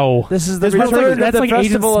No. this is the This was return like- of the like Agent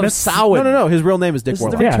Festival of Smith's- Samhain. No. His real name is Dick This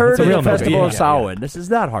is the Warlock. Yeah, return it's a of real the name. Festival of Yeah. Samhain. This is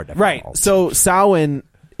not hard to Right. follow. So Samhain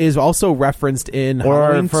is also referenced in Or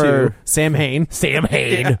Halloween for- 2, Sam Hain, Sam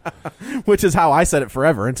Hain. which is how I said it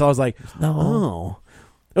forever until I was like, oh.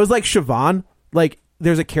 It was like Siobhan. Like,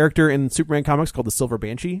 there's a character in Superman comics called the Silver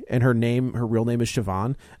Banshee, and her real name is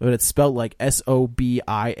Siobhan, but it's spelled like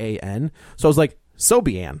Sobian. So I was like,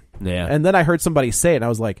 Sobian. Yeah. And then I heard somebody say it, and I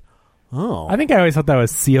was like, oh. I think I always thought that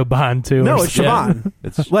was Siobhan too. No, or it's something.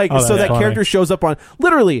 Siobhan. Like, Oh, so that's that funny. character shows up on.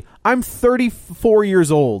 Literally, I'm 34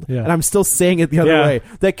 years old, Yeah. and I'm still saying it the other Yeah. way.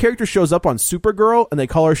 That character shows up on Supergirl, and they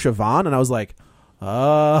call her Siobhan, and I was like,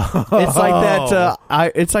 oh. It's like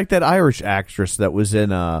that. It's like that Irish actress that was in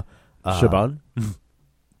Siobhan.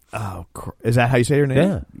 Is that how you say her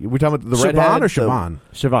name? Yeah. We're talking about the Siobhan redhead, or Siobhan?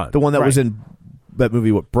 Siobhan. the one that was Right. in that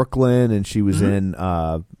movie, Brooklyn, and she was in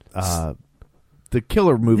the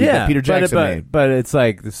killer movie that Peter Jackson made. But it's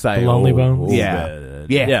like the side. Lonely Bones?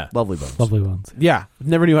 Yeah, Lovely Bones. Lovely ones. Yeah,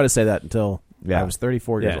 never knew how to say that until Yeah. I was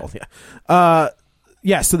 34 years Yeah. old.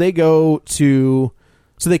 Yeah. So they go to.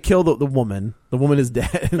 So they kill the woman, The woman is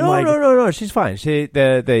dead. No. She's fine.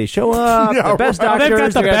 They show up. The best Oh, they've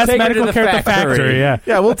doctors. got the they're gonna best take her to medical the care at the factory. Yeah.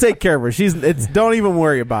 Yeah, we'll take care of her. Don't even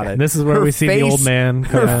worry about it. And this is where Her we see the face- old man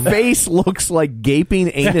come Her in. face looks like gaping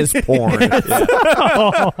anus porn.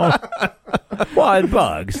 Well, and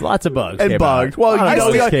bugs. Lots of bugs. And came bugs. out. Well, A lot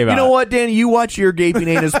of bugs came you know out. what, Danny? You watch your gaping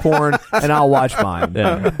anus porn, and I'll watch mine.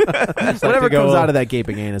 Yeah. Whatever to go- comes out of that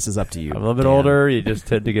gaping anus is up to you. I'm a little bit older. You just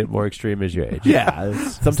tend to get more extreme as you age. Yeah.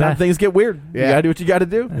 Sometimes things get weird. You Yeah. gotta do what you gotta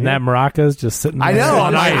do. And that Maraca's just sitting there. I know. on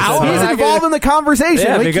I'm like, ice. how He's is it involved in the conversation.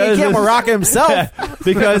 Yeah, He because can't this- Maraca himself.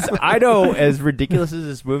 Because I know, as ridiculous as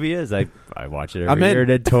this movie is, I watch it I'm every in.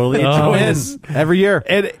 year and totally Oh. enjoy I'm in. this. Every year.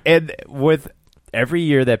 And with every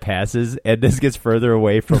year that passes, and this gets further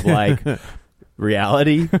away from like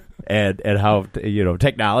reality and how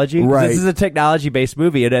technology. 'Cause Right. This is a technology based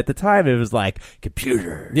movie, and at the time it was like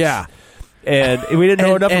computers. Yeah. And we didn't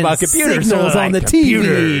know And- enough and about computers. signals so on like the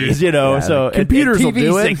TV. computers, so and computers will TV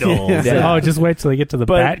do it. signals. Oh, just wait till they get to the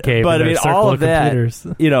bat cave. But and I mean, their circle all of of that, computers.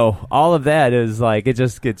 all of that is like it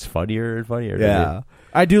just gets funnier and funnier. to me. Yeah.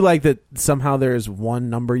 I do like that somehow there's one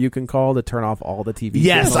number you can call to turn off all the TV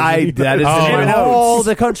Yes, channels. that is Oh, in my in notes. all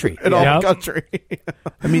the country. in all Yep. the country.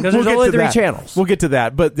 I mean, Because there's get only to 3 that. channels. We'll get to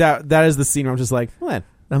that, but that is the scene where I'm just like, man,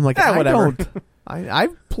 I'm like, Yeah, I whatever. don't.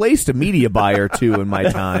 I've placed a media buy or two in my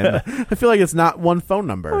time. I feel like it's not one phone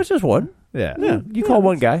number. Oh, it's just one. Yeah. You call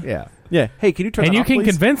one guy. Yeah. Yeah. Hey, can you turn And that you off, can please?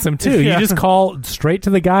 convince him too. Yeah. You just call straight to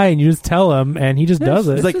the guy and you just tell him, and he just does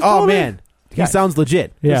it. He's like, This is oh totally- man, he Yeah. sounds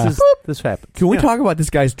legit. yeah. This happens. Can we Yeah. talk about this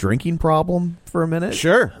guy's drinking problem for a minute?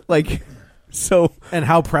 Sure. Like, so, And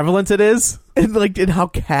how prevalent it is. and how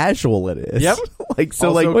casual it is. Yep. Like, so,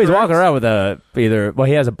 Also like, Well, he's walking around with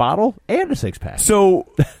he has a bottle and a 6-pack. so,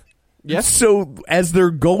 Yes. So, as they're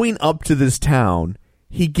going up to this town,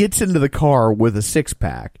 he gets into the car with a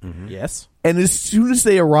 6-pack. Yes. And as soon as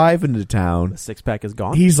they arrive into town, The 6-pack is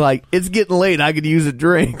gone. he's like, "It's getting late. I could use a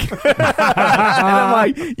drink." and I'm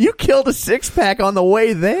like, "You killed a 6-pack on the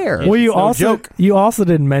way there." Well, you no also joke. you also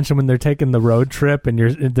didn't mention when they're taking the road trip and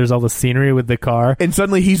there's all the scenery with the car. And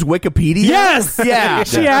suddenly he's Wikipedia. Yes, Yeah.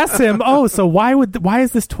 She asks him, "Oh, so why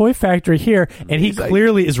is this toy factory here?" And he He's like-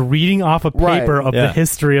 clearly is reading off a paper Right. of Yeah. the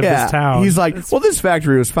history of Yeah. this town. He's like, "Well, this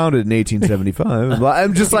factory was founded in 1875."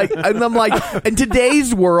 I'm just like, and I'm like, in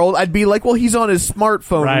today's world, I'd be like, "Well, he's on his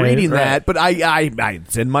smartphone Right, reading right. that," but I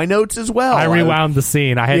it's in my notes as well. I rewound the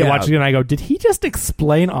scene. I had to Yeah. watch it and I go, "Did he just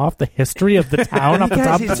explain off the history of the town off the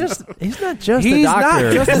top?" he's not just He's a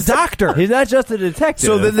doctor. not just a doctor. He's not just a detective.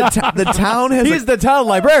 So then the town has he's the town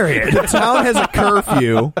librarian. the town has a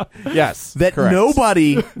curfew Yes. that correct.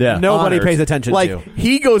 nobody Nobody honors. pays attention like, to.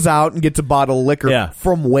 he goes out and gets a bottle of liquor. Yeah.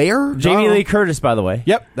 From where? Jamie Lee Curtis, by the way.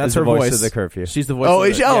 Yep, that's is her the voice voice of the curfew. She's the voice. Oh, of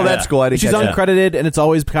is it. she? Oh, Yeah. that's cool. I didn't She's catch that. uncredited, and it's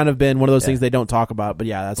always kind of been one of those things they don't talk about. But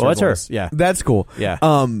yeah, that's Well, her that's her. voice. Yeah. That's cool. Yeah.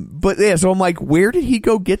 But yeah, so I'm like, where did he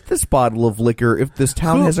go get this bottle of liquor if this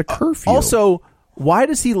town has a curfew? Also, why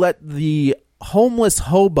does he let the homeless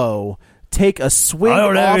hobo take a swig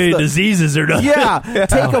off the diseases or nothing. Yeah,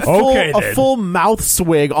 take a full Okay, a then. full mouth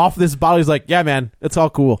swig off this bottle. He's like, yeah, man, it's all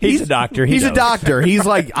cool. He's a doctor. He He's a knows. doctor. He's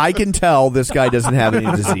like, I can tell this guy doesn't have any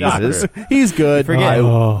diseases. He's good. I,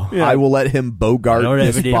 Oh. I will let him bogart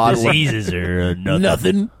this bottle. or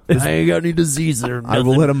Nothing. I ain't got any diseases or I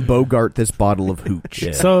will let him bogart this bottle of hooch.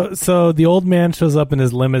 So the old man shows up in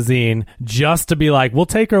his limousine just to be like, "We'll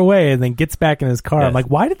take her away," and then gets back in his car. Yes. I'm like,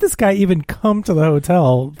 why did this guy even come to the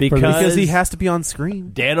hotel? for this? Because he has to be on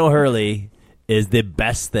screen. Dan O'Hurley is the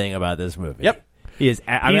best thing about this movie. Yep. He is.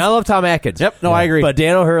 I mean, I love Tom Atkins. Yep. No, I agree. But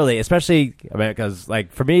Dan O'Hurley, especially, I mean, because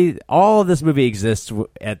like for me, all of this movie exists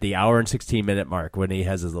at the hour and 16-minute mark when he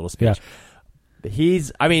has his little speech. Yeah.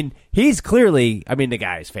 He's clearly, the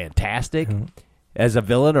guy is fantastic as a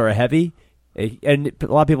villain or a heavy, and a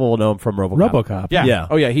lot of people will know him from RoboCop. RoboCop. Yeah.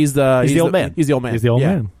 Oh yeah. He's the old man. He's the old man. He's the old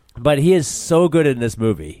Yeah. man. But he is so good in this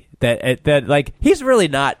movie that like he's really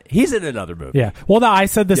not. He's in another movie. Yeah. Well, no, I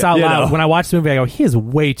said this out you loud know. when I watched the movie. I go, "He is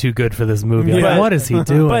way too good for this movie. Like, Yeah. what is he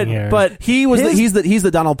doing here?" But He was his, he's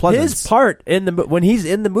the Donald Pleasance. his part in the when he's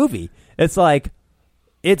in the movie, it's like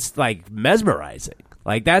mesmerizing.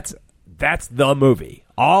 Like that's the movie.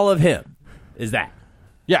 All of him is that.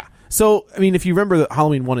 Yeah. So I mean, if you remember the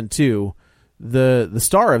Halloween 1 and 2, the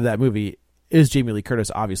star of that movie is Jamie Lee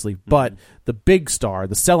Curtis, obviously, but the big star,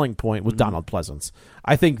 the selling point was Donald Pleasance.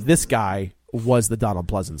 I think this guy was the Donald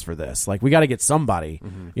Pleasance for this. Like, we got to get somebody,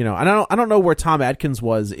 you know. And I don't know where Tom Atkins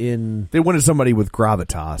was in. They wanted somebody with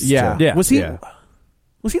gravitas. Yeah, to- Was he? Yeah.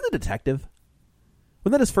 Was he the detective?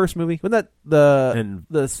 Wasn't that his first movie? Wasn't that And-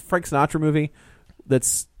 the Frank Sinatra movie?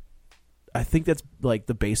 I think that's like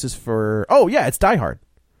the basis for. Oh yeah, it's Die Hard.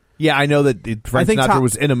 Yeah, I know that Frank Sinatra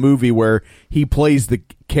was in a movie where he plays the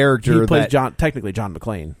character. He plays technically John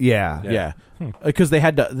McClane. Yeah. Because they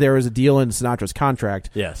had to. There was a deal in Sinatra's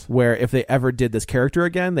contract. Yes. Where if they ever did this character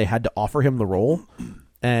again, they had to offer him the role,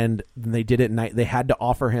 and they did it. They had to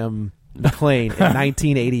offer him McClane in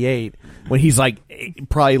 1988 when he's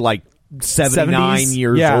probably 79 70s?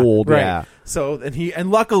 years old. Right. Yeah. So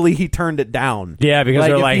and luckily he turned it down. Yeah, because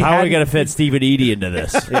they're if like, he how are we hadn't- going to fit Stephen Eady into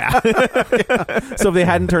this? So if they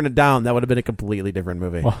hadn't turned it down, that would have been a completely different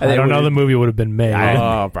movie. Well, I don't know. The movie would have been made.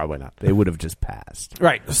 Oh, probably not. They would have just passed.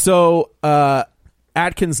 Right. So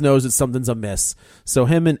Atkins knows that something's amiss. So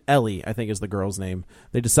him and Ellie, I think is the girl's name,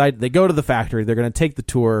 they go to the factory. They're going to take the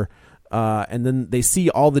tour, and then they see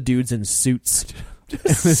all the dudes in suits.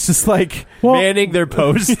 It's just like manning their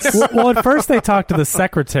posts. Well, at first they talk to the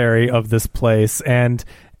secretary of this place, and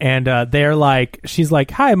they're like, she's like,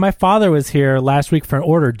 "Hi, my father was here last week for an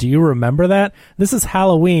order. Do you remember that? This is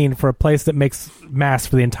Halloween for a place that makes masks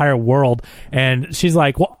for the entire world." And she's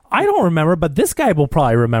like, "Well, I don't remember, but this guy will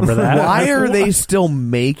probably remember that." Why are they still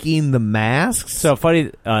making the masks? So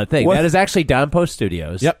funny thing. What? That is actually Don Post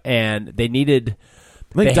Studios. Yep. And they needed.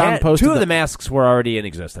 I think They Don had, posted two of the- the masks were already in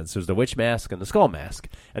existence. There's the witch mask and the skull mask,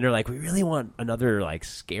 and they're like, we really want another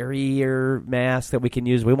scarier mask that we can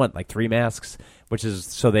use. We want 3 masks, which is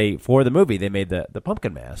so they for the movie they made the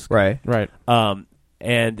pumpkin mask, Right.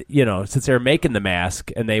 and since they were making the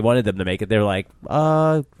mask and they wanted them to make it, they're like,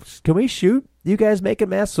 can we shoot you guys making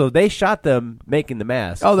masks? So they shot them making the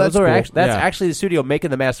mask. Oh, that's Those are cool. that's Yeah. actually the studio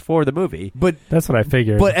making the mask for the movie. But That's what I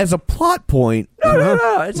figured. as a plot point,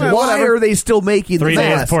 No, it's why whatever. are they still making 3 the days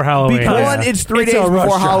masks? before Halloween. Because Yeah. one, it's 3 It's days a rush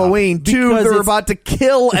before job. Halloween. Two, Because they're it's- about to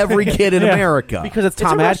kill every kid in America. because it's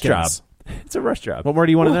Tom a rush Atkins. job. It's a rush job. What more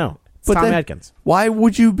do you want to know? It's But Tom then- Atkins. Why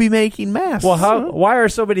would you be making masks? Well, why are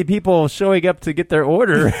so many people showing up to get their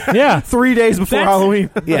order? yeah, 3 days before That's- Halloween.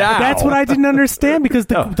 Yeah. That's what I didn't understand, because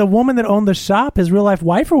the woman that owned the shop, his real life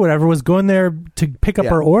wife or whatever, was going there to pick up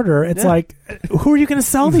her order. It's like, who are you going to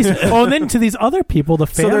sell these? Oh, and then to these other people, the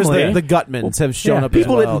So family. there's the Gutmans have shown up.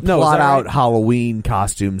 People as well. didn't No, is plot that out right? Halloween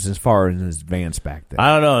costumes as far in advance back then.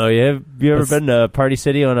 I don't know. You ever been to Party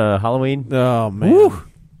City on a Halloween? Oh man,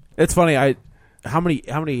 it's funny. How many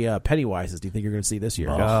Pennywises do you think you're going to see this year?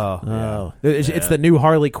 It's the new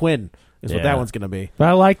Harley Quinn. Is what Yeah. that one's going to be. But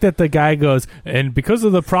I like that the guy goes, and because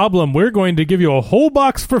of the problem, we're going to give you a whole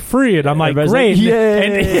box for free. And I'm like, Everybody's great. like,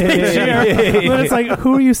 And yay. but it's like,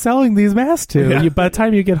 who are you selling these masks to? By the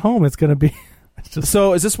time you get home, it's going to be.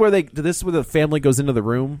 So is this where the family goes into the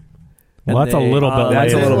room? Well, that's a little bit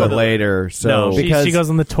That's a later. little bit later. So No, because she goes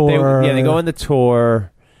on the They, tour. they go on the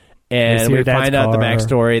tour, They and see we her dad's find out the car.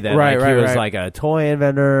 backstory that Right, he right, was right. like a toy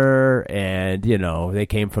inventor, and they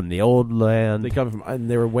came from the old land. They come from and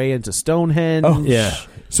they were way into Stonehenge. Oh, yeah.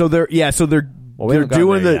 So they're Well, we they're haven't gotten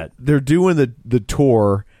doing there the yet. they're doing the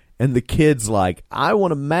tour, and the kid's like, I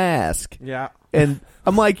want a mask. Yeah. And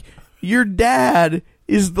I'm like, your dad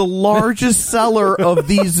is the largest seller of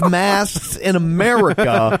these masks in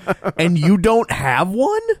America, and you don't have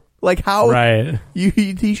one? Like, how? Right.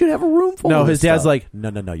 He should have a room full No, of his this dad's stuff. like,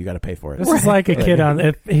 no, you got to pay for it. This is like a kid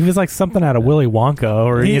on. He was like something out of Willy Wonka,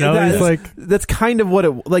 or he's like. that's kind of what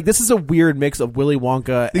it like. This is a weird mix of Willy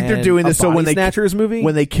Wonka. I think they're and doing a this so when Body they Snatchers movie.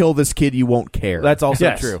 when they kill this kid, you won't care. That's also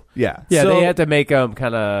Yes. true. yeah. Yeah, So- they had to make him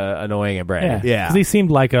kind of annoying and brave. Yeah. because he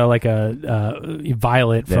seemed like a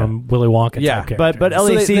Violet from Willy Wonka. Yeah, type but character.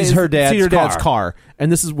 Ellie sees her dad's car.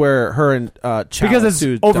 and this is where her and Chow because it's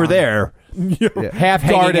Su over Don- there, half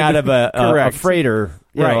hanging Guarded. out of a Correct. freighter.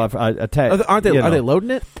 Right. A tank. Aren't they? Are they loading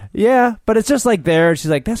it? Yeah, but it's just like there. She's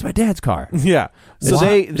like, "That's my dad's car." Yeah. So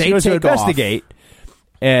She they goes to take off. investigate,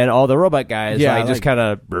 and all the robot guys just kind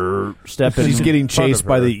of step in. He's getting front chased of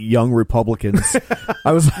by her. the young Republicans.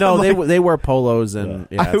 I was No, like, they wear polos and.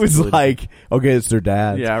 Yeah, I it's was really- like, okay, it's their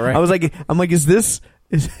dad. Yeah, right. I was like, is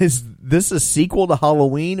this a sequel to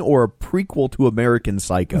Halloween or a prequel to American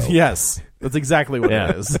Psycho? yes, that's exactly what Yeah.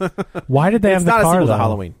 it is. why did they It's have the not a car sequel though? to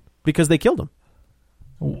Halloween because they killed him.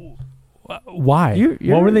 Why? You're-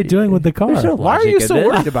 What were they doing with the car? There's no Why are logic you in so this.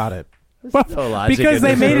 worried about it? No logic Because in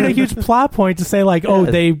they this. made it a huge plot point to say like, oh,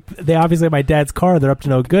 they obviously have my dad's car. They're up to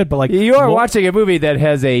no good. But like, You are well, watching a movie that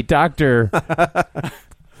has a doctor,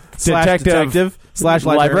 detective slash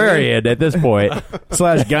librarian at this point, /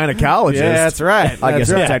 gynecologist. Yeah, that's right. I guess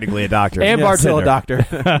That's I'm right. technically a doctor. And Yeah, still a bartender.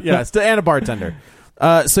 doctor. Yeah, still and a bartender.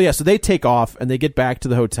 So they take off and they get back to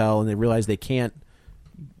the hotel and they realize they can't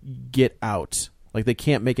get out Like they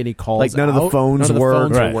can't make any calls. Like none of the out. phones None of the work.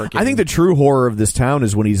 phones are Right. working. I think the true horror of this town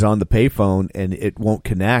is when he's on the payphone and it won't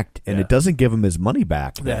connect and it doesn't give him his money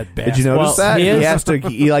back. Did you notice that? he He is- has to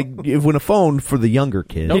when a phone for the younger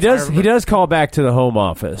kids. He does call back to the home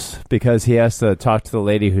office because he has to talk to the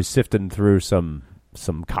lady who's sifting through some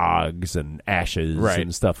cogs and ashes Right.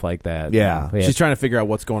 and stuff like that. Yeah. she's trying to figure out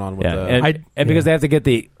what's going on with the. and because they have to get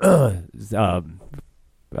the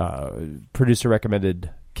producer recommended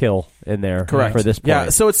kill in there Correct for this point. Yeah,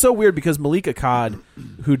 so it's so weird because Malik Akkad,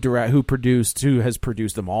 who has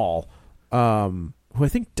produced them all, who I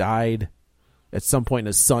think died at some point, and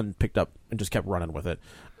his son picked up and just kept running with it.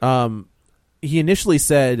 He initially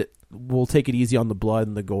said, "We'll take it easy on the blood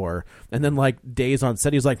and the gore," and then like days on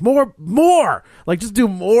set, he was like, "More, like just do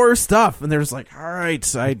more stuff." And they're just like, "All right,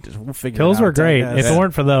 we'll figure." Kills it out, were great. I guess. If it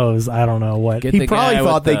weren't for those, I don't know what. Get He the probably guy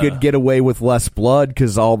thought with they the- could get away with less blood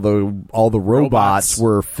because all the robots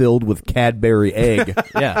were filled with Cadbury egg.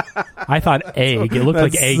 Yeah. I thought egg. It looked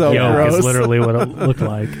like That's egg so yolk gross. is literally what it looked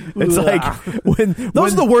like. It's like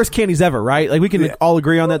Those are the worst candies ever, right? Like we can all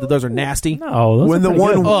agree on that those are nasty. No, those when are the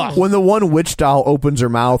pretty one good. when the one witch doll opens her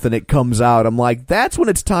mouth and it comes out, I'm like, that's when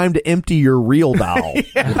it's time to empty your real doll.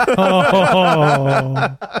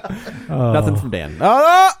 Nothing from Dan.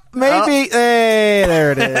 Maybe. Hey,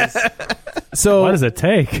 there it is. So What does it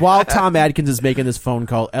take? while Tom Adkins is making this phone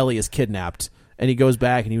call, Ellie is kidnapped, and he goes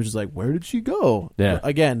back and he was just like, "Where did she go?" Yeah.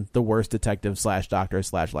 Again, the worst detective / doctor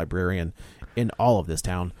 / librarian in all of this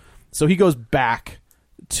town. So he goes back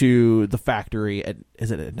to the factory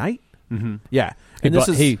is it at night? Mm-hmm. Yeah, and this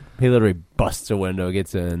is he literally busts a window,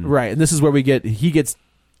 gets in. right, and this is where he gets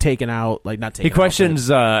taken out, like not taken. He questions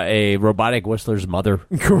a robotic whistler's mother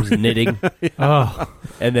who's knitting, Oh,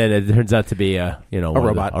 and then it turns out to be one of the-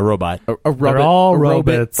 robot. a robot. a They're robot, all a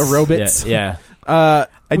robot, robots. a robots. Yeah. I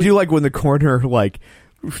do like when the coroner like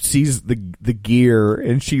sees the gear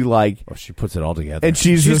and she like Well, she puts it all together. and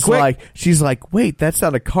she's just quick. she's like, wait, that's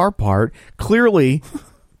not a car part. Clearly,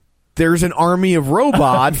 there's an army of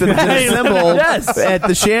robots that have been assembled at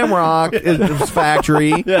the Shamrock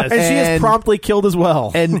factory, And she is promptly killed as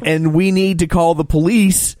well. and we need to call the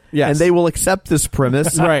police. Yes. And they will accept this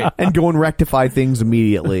premise, Right. and go and rectify things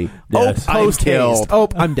immediately. Yes. Oh, post killed. Oh,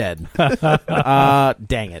 I'm dead.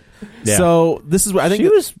 Dang it. Yeah. So this is what I think. she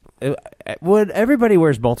was. When everybody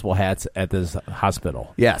wears multiple hats at this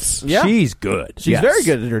hospital, Yes. Yeah. she's good. She's Yes. very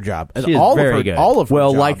good at her job. And She is all very of her, good. All of her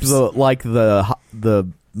Well, jobs. like the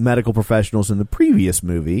medical professionals in the previous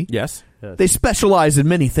movie, yes, they specialize in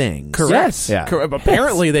many things. Yes. Yeah.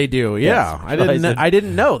 apparently they do. Yeah, Yes. I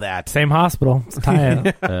didn't know that. same hospital. It's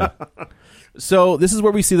tie-in. So this is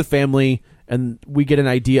where we see the family, and we get an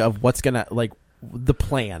idea of what's gonna like the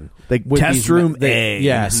plan. Like with test these room they- A.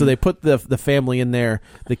 Yeah, so they put the family in there.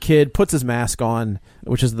 The kid puts his mask on,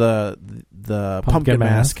 which is the pumpkin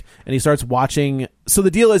mask, and he starts watching. So the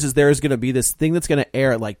deal is there is going to be this thing that's going to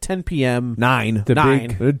air at like 10 p.m. 9. The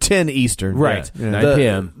big- 10 Eastern. Right, Yeah. 9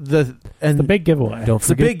 p.m. The big giveaway. Don't It's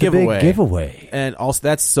a forget big the giveaway. big giveaway. And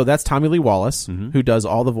also that's Tommy Lee Wallace who does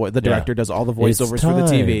all the voice. The director does all the voiceovers for the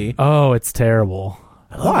time. TV. Oh, it's terrible.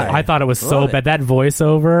 Why? I thought it was so bad. That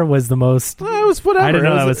voiceover was the most. It was whatever. I didn't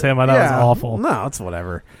know It that was him. I thought it was awful. No, it's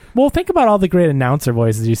whatever. Well, think about all the great announcer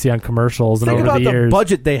voices you see on commercials and Think over about the the years.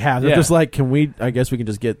 budget they have. They're Yeah. just like, I guess we can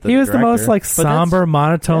just get the He was the director. most like somber,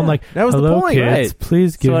 monotone. yeah, Like, that was the hello, point, kids, right.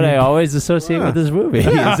 please That's give what me. I always associate with this movie. Is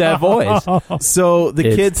that voice? So the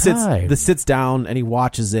It's kid time. sits down and he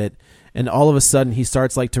watches it, and all of a sudden he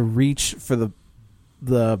starts like to reach for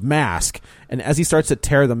the mask, and as he starts to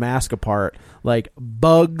tear the mask apart, like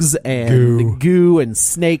bugs and goo and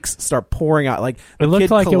snakes start pouring out. Like It the looked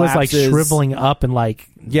kid like it was like collapses. shriveling up and like.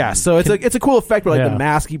 Yeah, so it's a cool effect where like Yeah. the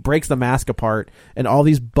mask, he breaks the mask apart, and all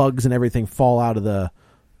these bugs and everything fall out of the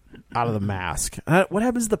mask. What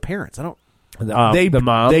happens to the parents? I don't. The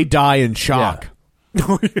mom. They die in shock.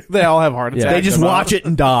 They all have heart attacks. Yeah. They just The mom- watch it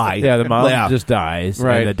and die. Yeah, the mom Yeah. just dies,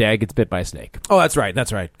 Right. and the dad gets bit by a snake. Oh, that's right.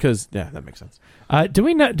 Because that makes sense. Do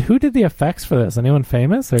we know who did the effects for this? Anyone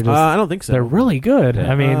famous or just? I don't think so. They're really good.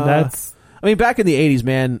 I mean, that's. I mean, back in the 80s,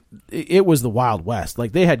 man, it was the Wild West.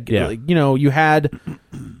 Like they had, Yeah. like, you had.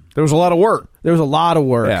 There was a lot of work. There was a lot of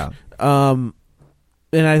work. Yeah.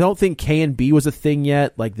 And I don't think K&B was a thing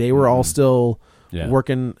yet. Like they were all still Yeah.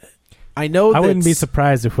 working. I know. I wouldn't be that's-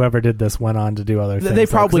 surprised if whoever did this went on to do other things. They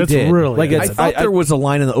though, probably 'cause it's did. Really, Like, good. I it's- thought I- there was a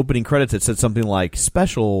line in the opening credits that said something like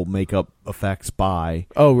 "special makeup effects by."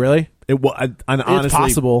 Oh, really? It was honestly It's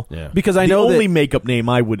possible. Yeah. Because I the know only that makeup name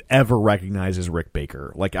I would ever recognize is Rick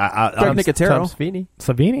Baker. Like Greg I'm- Nicotero. Tom Savini.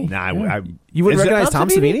 Savini. Nah, You wouldn't is it- recognize Tom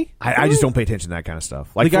Savini? I just don't pay attention to that kind of stuff.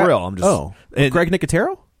 Like The guy- for real, I'm just Greg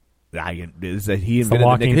Nicotero? Is that he The invented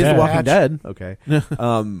Walking Nicolas Dead. Walking Dead.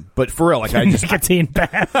 Okay. But for real, like I just Nicotine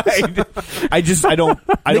patch. I don't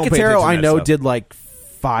pay attention Nicotero, to I that know, stuff. did like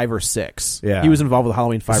 5 or 6. Yeah. He was involved with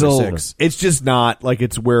Halloween 5 So, or 6. It's just not like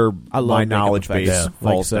it's where I love my makeup knowledge effects. base Like,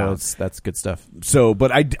 falls so down. that's good stuff. So,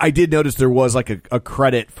 but I did notice there was like a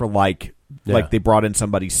credit for like they brought in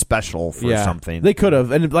somebody special for something. They could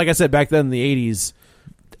have, and like I said, back then in the 80s,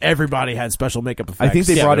 everybody had special makeup effects. I think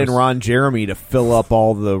they brought in Ron Jeremy to fill up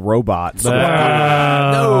all the robots.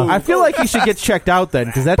 No, I feel like he should get checked out then,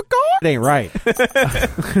 because that ain't right.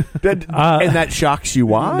 And that shocks you.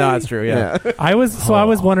 Why? No, it's true. Yeah. I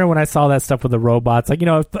was wondering when I saw that stuff with the robots, like,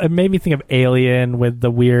 it made me think of Alien with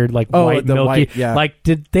the weird like white the milky. white, yeah. Like,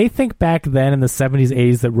 did they think back then in the 70s,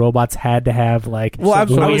 80s that robots had to have like I was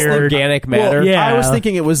weird organic matter? Well, Yeah. I was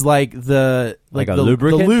thinking it was like the Like a the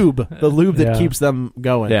lubricant? the lube that Yeah. keeps them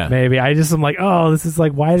going. Yeah. Maybe I just am like, oh, this is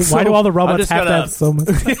like why do all the robots just have to gonna- have so much?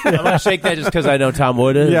 I'm gonna shake that just because I know Tom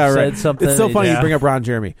would have Yeah, said right. something. It's so funny Yeah. you bring up Ron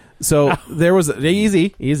Jeremy. So there was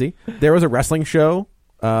easy. There was a wrestling show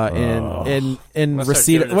in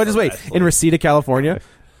Reseda. Well, just wait, in Reseda, California,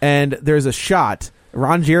 and there's a shot.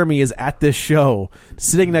 Ron Jeremy is at this show,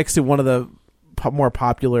 sitting next to one of the more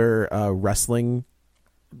popular wrestling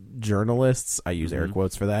journalists. I use air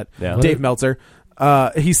quotes for that. Yeah. Dave Meltzer.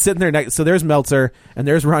 He's sitting there next. So there's Meltzer and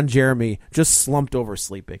there's Ron Jeremy, just slumped over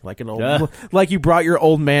sleeping, like an old, like you brought your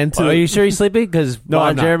old man to. Are you sure he's sleeping? Because No, Ron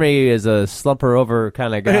I'm not. Jeremy is a slumper over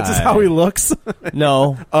kind of guy. That's just how he looks.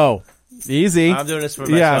 No, Oh, easy. I'm doing this for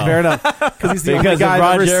Yeah, myself. fair enough. Because he's the only Because guy if I've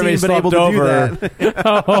Ron ever Jeremy seen been able to slumped do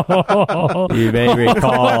that. you may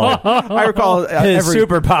recall I recall his every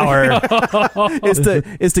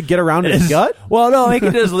superpower. is to get around his gut. Well, no, he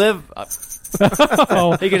can just live.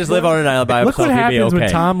 He can just live on an island by Look himself. what He'd be happens okay.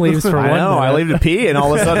 when Tom leaves for I one know. minute. I leave to pee, and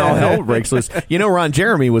all of a sudden, all hell breaks loose. You know, Ron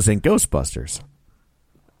Jeremy was in Ghostbusters.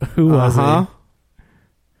 Who was Uh-huh.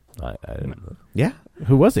 I didn't know. Yeah,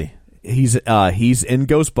 Who was he? he's in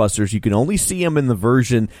Ghostbusters. You can only see him in the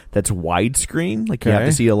version that's widescreen. Like you have Okay.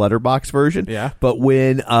 to see a letterbox version. Yeah. But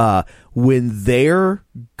when they're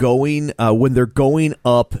going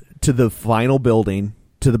up to the final building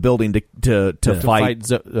to fight.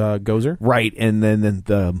 Gozer? Right, and then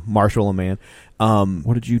the Marshall and Man.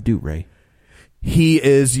 What did you do, Ray? He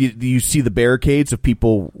is. You see the barricades of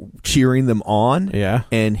people cheering them on. Yeah.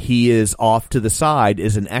 and he is off to the side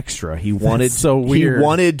as an extra. He wanted so weird. He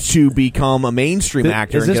wanted to become a mainstream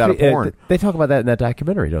actor Is and this get out of porn. they talk about that in that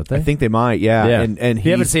documentary, don't they? I think they might. Yeah, and if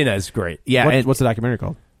you haven't he's- seen that, it's great. Yeah, and What's the documentary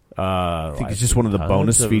called? I think it's just one of the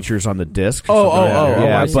bonus features on the disc. Oh,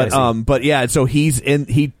 yeah. I see, I see. But yeah. So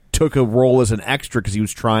he took a role as an extra because he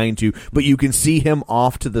was trying to. But you can see him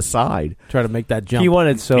off to the side. Try to make that jump. He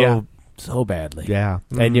wanted Yeah. so badly. Yeah.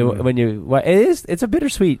 And it's a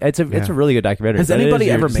bittersweet. It's a really good documentary. Has but it anybody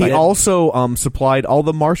is ever weird. made He it? also supplied all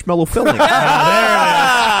the marshmallow filling.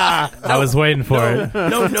 I was waiting for it.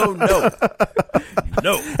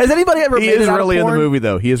 No. Has anybody ever He made is it out of really in the porn movie,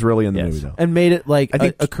 though. He is really in the Yes. movie, though. and made it like I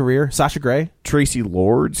think- a career? Sasha Grey? Tracy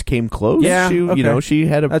Lords came close. Yeah, she, okay. she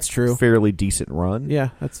had a That's true. fairly decent run. Yeah,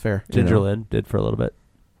 that's fair. Ginger Lynn did for a little bit.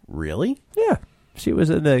 Really? Yeah. She was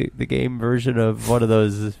in the game version of one of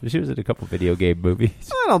those. She was in a couple video game movies.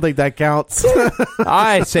 I don't think that counts.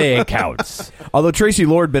 I say it counts. Although Tracy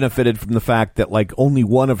Lord benefited from the fact that like only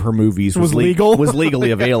one of her movies Was legal? was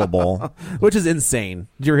legally available. Which is insane.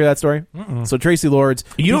 Did you ever hear that story? So Tracy Lords.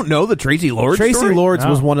 You don't know the Tracy Lord Tracy story? Lords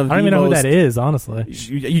was No. one of I don't the even know most. who that is, honestly.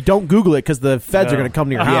 You don't Google it because the feds are going to come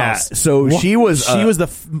to your Yeah, house. so she was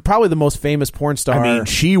probably the most famous porn star. I mean,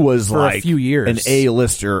 she was for like a few years. an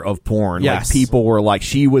A-lister of porn. Yes. Like people were like,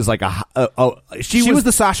 she was like she was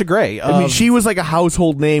the Sasha Grey. I mean, she was like a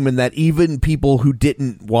household name, in that even people who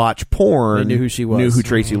didn't watch porn They knew who she was. Knew who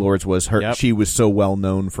Tracy Lords was. Yep. She was so well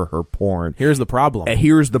known for her porn. Here's the problem.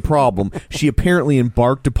 Here's the problem. She apparently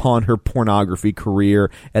embarked upon her pornography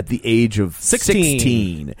career at the age of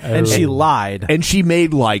 16. And she lied. And she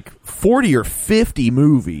made like 40 or 50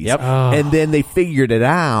 movies. Yep. And then they figured it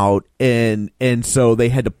out, and so they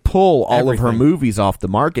had to pull all of her Everything. movies off the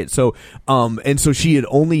market. So and so she had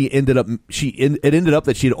only ended up it ended up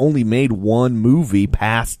that she had only made one movie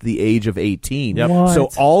past the age of 18. Yep. What? So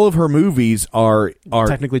all of her movies are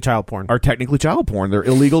technically child porn. are technically child porn. They're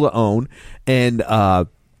illegal to own, and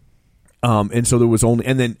so there was only,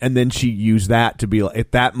 and then she used that to be like,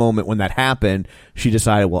 at that moment when that happened, she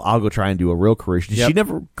decided, well, I'll go try and do a real career. Did Yep. she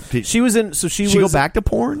never? Did She was in. So she she was go back to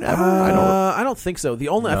porn ever? I don't think so. I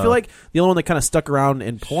feel like the only one that kind of stuck around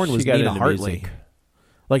in porn was She got Nina into Hartley. music.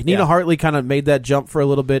 Like Nina Yeah. Hartley kind of made that jump for a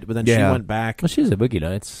little bit, but then she Yeah. went back. Well, she's a Boogie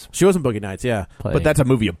Nights. She wasn't Boogie Nights, yeah. But that's a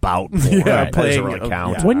movie about porn. Yeah, That playing- doesn't really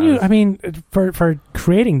count. yeah. Wouldn't you? I mean, for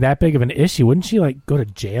creating that big of an issue, wouldn't she like go to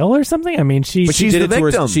jail or something? I mean, But she's did the it to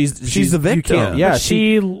her- victim. she's the you victim. can't- yeah, but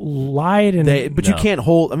she lied and but you No. can't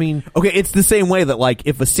hold. I mean, Okay, it's the same way that like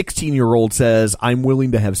if a 16-year-old says I'm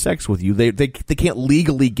willing to have sex with you, they can't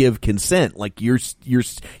legally give consent. Like you're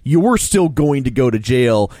still going to go to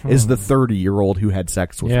jail as the 30-year-old who had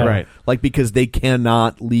sex with Yeah. her. Right. Like because they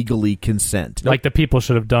cannot legally consent. like the people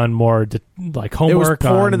should have done more like it was homework.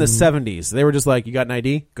 porn on, in the 70s. They were just like, you got an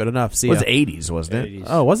ID? Good enough. See It was ya. 80s, wasn't it?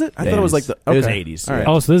 Oh, was it? I thought it was like the. It was okay. 80s, All right.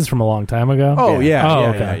 Oh, so this is from a long time ago. Oh yeah. Oh, yeah,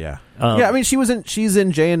 okay. yeah. Yeah, I mean, she's in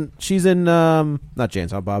not Jane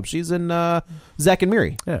Silent Bob. She's in Zack and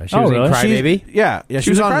Miri. Yeah, she Oh, was really? in Crybaby. Yeah, she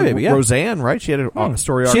was in on Crybaby. Yeah, Roseanne, right? She had a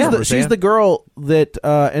story arc. she's on the, Roseanne. she's the girl that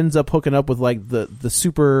ends up hooking up with like the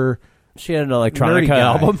super. She had an Nerdy electronica guy.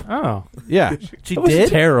 album. Oh, Yeah, she It was did.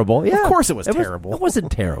 terrible. Yeah, Of course, it was terrible. It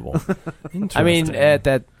wasn't terrible. I mean, at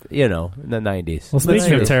that, in the 90s. well,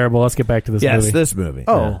 speaking of terrible, let's get back to this yes, movie. this movie.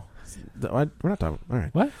 Oh, we're not talking. All right.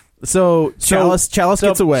 What? So Chalice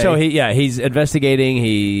gets away. So he's investigating.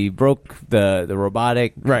 He broke the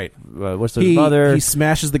robotic. Right. What's his mother? He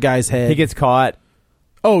smashes the guy's head. He gets caught.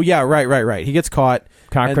 Oh yeah, right. He gets caught.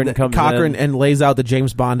 Cochran and comes Cochran in. and lays out the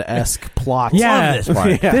James Bond-esque plot. Yeah, this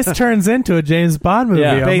part. Yeah. this turns into a James Bond movie.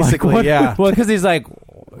 Yeah, I'm like, basically, what- yeah. Well, because he's like,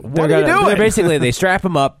 What are you doing? They're basically, they strap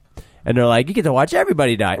him up, and they're like, you get to watch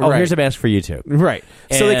everybody die. Oh, Right. here's a mask for you too. Right.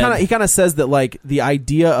 So And- he kind of says that like the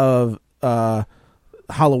idea of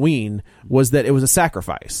Halloween was that it was a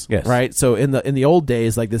sacrifice. Yes. Right. So in the old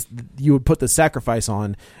days, like this, you would put the sacrifice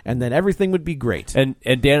on, and then everything would be great. And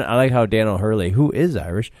Dan, I like how Dan O'Hurley, who is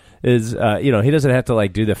Irish, is he doesn't have to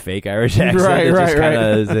like do the fake Irish accent. Right, It right, just right. kind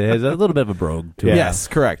of has a little bit of a brogue to it. Yes,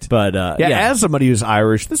 correct. But as somebody who's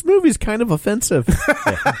Irish, this movie's kind of offensive.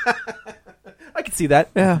 I can see that.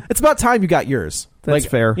 Yeah. It's about time you got yours. That's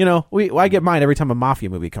fair. I get mine every time a mafia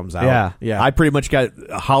movie comes out. Yeah. I pretty much got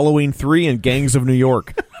Halloween 3 and Gangs of New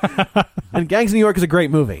York. And Gangs of New York is a great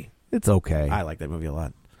movie. It's okay. I like that movie a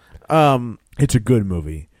lot. It's a good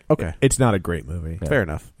movie. Okay. It's not a great movie. Fair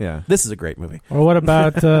enough. Yeah. This is a great movie. Or what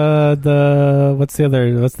about what's the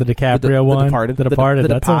DiCaprio one? The Departed. The Departed. The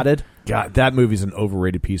That's a- Departed. God, that movie's an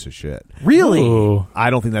overrated piece of shit. Really? Ooh. I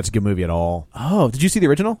don't think that's a good movie at all. Oh, did you see the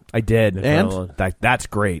original? I did. And? That's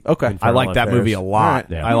great. Okay. I like that movie a lot. All right.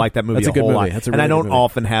 Yeah. I like that movie That's a good whole movie. lot. That's a and I really don't good movie.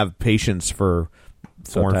 often have patience for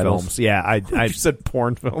foreign Subtitles. films. Yeah, I You said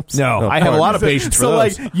porn films. no, I have a lot of patience for So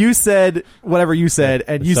those. like you said whatever you said,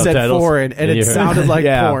 and you said Subtitles. foreign, and And it you heard- sounded like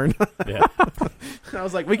Yeah. porn. Yeah. I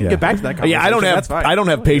was like, we can get back to that conversation. Yeah, I don't That's fine.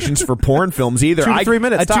 have patience for porn films either. 2 to 3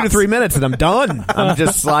 minutes, 2 to tops. 3 minutes, and I'm done. I'm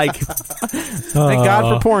just like Thank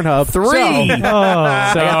God for Pornhub. 3. So,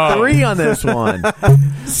 I got 3 on this one.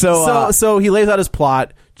 so he lays out his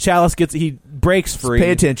plot. Chalice he breaks free.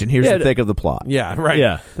 pay attention. Here's Yeah, the thick of the plot. Yeah, right.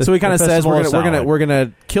 Yeah. So he kind of The says festival of salad. we're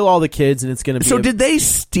gonna kill all the kids, and it's gonna be. So did they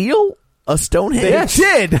steal a Stonehenge?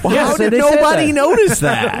 They did. Well, Yes, how did they said nobody that. notice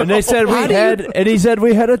that? And they said he said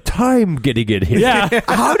we had a time getting it here. Yeah.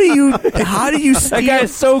 How do you steal? That guy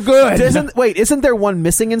is so good. Isn't there one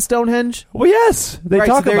missing in Stonehenge? Well, yes, they Right,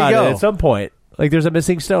 so talk there you about go. it at some point. Like there's a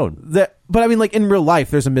missing stone. But I mean, like in real life,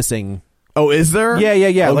 there's a missing. Oh, is there?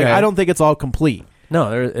 Yeah. Like Okay. I don't think it's all complete.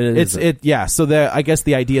 No, Yeah. So I guess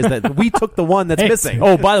the idea is that we took the one that's missing.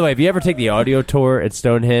 Oh, by the way, if you ever take the audio tour at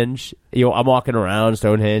Stonehenge, I'm walking around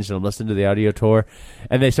Stonehenge and I'm listening to the audio tour,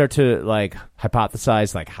 and they start to like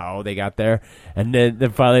hypothesize like how they got there, and then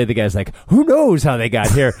finally the guy's like, "Who knows how they got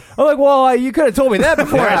here?" I'm like, "Well, you could have told me that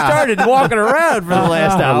before I started walking around for the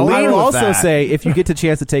last hour." I will with also that. say, if you get the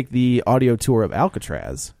chance to take the audio tour of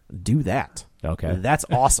Alcatraz, do that. Okay. That's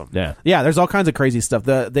awesome. Yeah. There's all kinds of crazy stuff.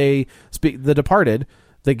 The Departed,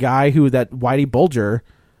 the guy that Whitey Bulger,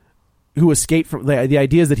 who escaped from the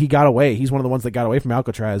idea is that he got away. He's one of the ones that got away from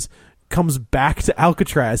Alcatraz. Comes back to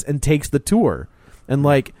Alcatraz and takes the tour, and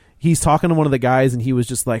like he's talking to one of the guys, and he was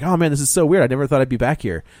just like, "Oh man, this is so weird. I never thought I'd be back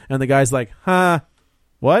here." And the guy's like, "Huh?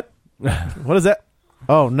 What? What is that?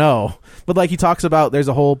 Oh no!" But like he talks about, there's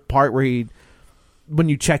a whole part where when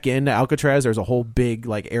you check in to Alcatraz, there's a whole big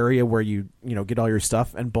like area where you get all your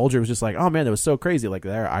stuff, and Bulger was just like, "Oh man, that was so crazy." Like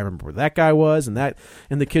there, I remember where that guy was, and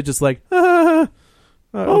the kid just like,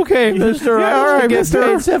 Okay, Mister. Yeah, all right, I get mister.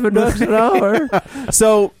 paid $7 an hour.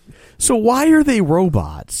 So why are they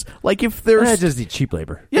robots? Like if there's That's just the cheap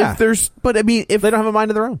labor. Yeah. if there's but I mean if they don't have a mind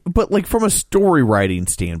of their own. but like from a story writing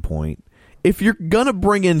standpoint, if you're gonna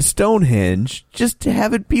bring in Stonehenge, just to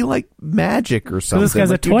have it be like magic or So something. this guy's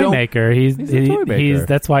like a you toy don't- maker. He's He's a toy maker.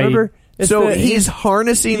 that's why Remember, So he's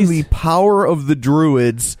harnessing the power of the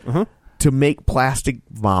druids to make plastic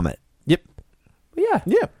vomit. Yep. Yeah.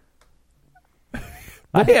 Yeah.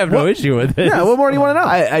 I have no issue with it. Yeah. What more do you want to know?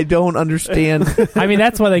 I don't understand. I mean,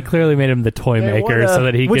 that's why they clearly made him the toy maker, so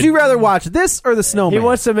that he Would could. you rather watch this or the Snowman? He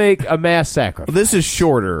wants to make a mass sacrifice. This is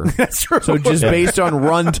shorter. That's true. So just based on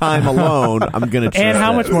runtime alone, I'm going to choose and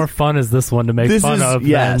how that. much more fun is this one to make This fun is- of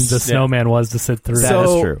yes. than the Snowman was to sit through? That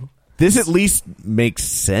is true. This at least makes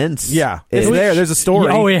sense. Yeah. It's there. There's a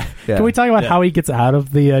story. Oh yeah. Yeah. Can we talk about how he gets out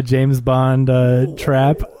of the James Bond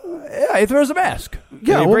trap? Yeah, he throws a mask. Yeah, And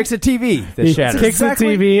he well- breaks a TV that He shatters. kicks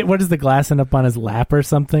Exactly. the TV. What does the glass end up on his lap or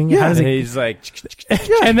something? Yeah. How does And he, he's like,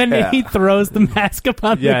 and then he throws the mask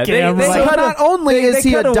upon Yeah, the they- camera. they So cut not a- only they- is they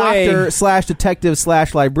he a cut away- doctor / detective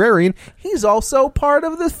 / librarian, he's also part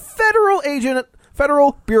of the federal agent,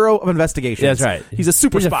 Federal Bureau of Investigation. That's right. He's a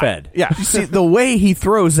super He's a spy. Fed. Yeah. You see, the way he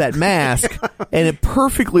throws that mask, and it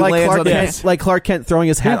perfectly Like lands Clark, on the Kent, like Clark Kent throwing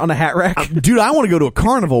his hat on a hat rack. Dude, I want to go to a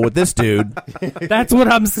carnival with this dude. That's what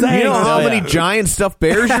I'm saying. You know how Yeah. many giant stuffed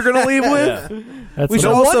bears you're going to leave with? That's We what should No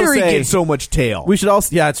I'm- also wonder he say- gets so much tail. We should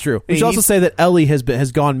also, yeah, it's true. We should He- also say that Ellie has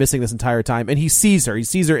gone missing this entire time, and he sees her. He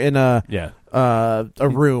sees her in a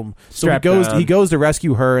room. So Strapped he down. goes to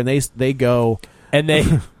rescue her, and they go. and they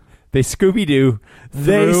Scooby Doo.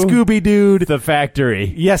 They Scooby Dooed. the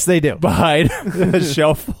factory Yes, they do. behind a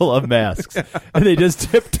shelf full of masks, and they just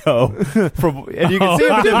tiptoe from, and you can see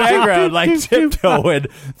them in the background, like tiptoeing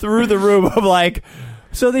through the room. of like,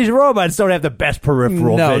 so these robots don't have the best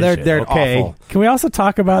peripheral No, vision. they're okay. awful. Can we also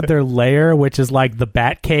talk about their lair, which is like the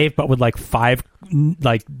Bat Cave, but with like 5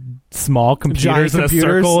 like small computers in a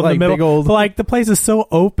computers, circle in like the middle? big old- But, like the place is so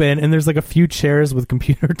open, and there's like a few chairs with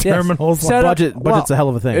computer terminals. Set up- Budget's a hell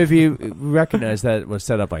of a thing. If you recognize that, it was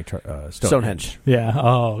set up by Stonehenge. Yeah.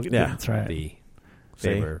 Oh, Yeah. that's right. The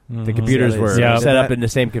See? the computers were Yeah. set up in the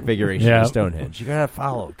same configuration Yeah. as Stonehenge. You gotta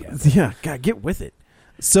follow, Kevin. Yeah, God, get with it.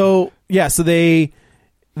 So yeah, so they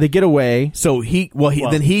get away. So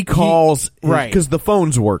then he calls right. because the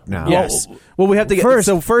phones work now. Yes. Well, we have to get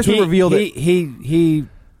first. We reveal that he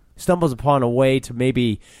stumbles upon a way to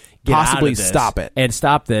maybe get Possibly out of this stop it. and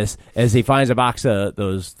stop this as he finds a box of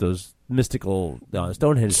those mystical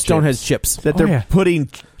Stonehenge chips. that they're putting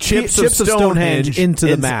chips of Stonehenge into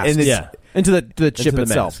the mask. and it's- Yeah. Into the chip the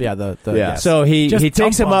itself. mask. Yeah, the Yeah. yes. So he Just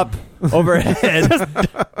takes him dump up overhead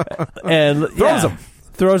and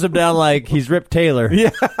throws him down like he's Rip Taylor.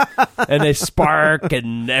 Yeah, and they spark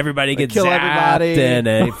and everybody gets kill zapped everybody.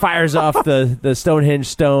 and he fires off the Stonehenge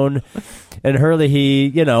stone. And Hurley, he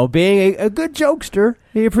being a good jokester,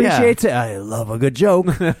 he appreciates it. I love a good joke.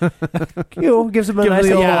 Gives him a nice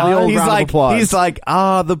the old- applause. the old He's round of like,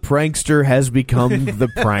 applause. the prankster has become the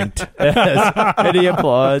pranked. and he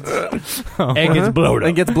applauds and gets blown up.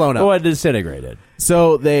 And gets blown up. Or disintegrated.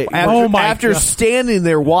 So they After standing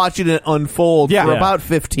there watching it unfold for Yeah. about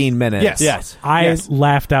 15 minutes. Yes. I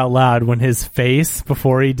laughed out loud when his face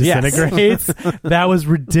before he disintegrates. That was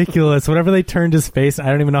ridiculous. Whenever they turned his face, I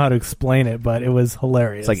don't even know how to explain it, but it was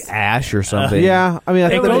hilarious. It's like ash or something. yeah, I mean, I it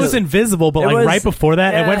think goes invisible, but It like was- right before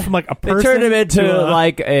that, yeah. it went from like a person. They turned him into to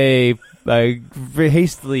like a very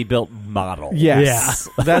hastily built model. Yes,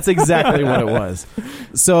 that's exactly what it was.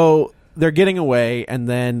 So they're getting away, and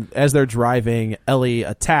then as they're driving, Ellie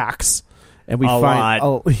attacks, and we A find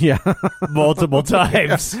lot. Multiple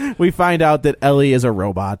times. we find out that Ellie is a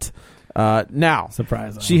robot. Now,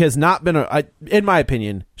 Surprising. she has not been in my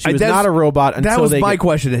opinion, she was That's- not a robot until That was they my get,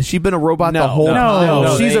 question. Has she been a robot the whole no. time?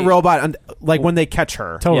 No, she's they- a robot. Like when they catch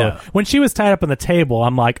her, Totally. Yeah. When she was tied up on the table,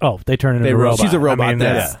 I'm like, oh, they turned her into a robot. she's a robot. I mean,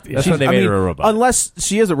 then. that's, That's when they made her a robot. Unless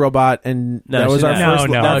she is a robot, and No, that was she's our not.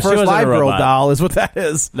 first, No, our she first wasn't live a girl robot. doll is what that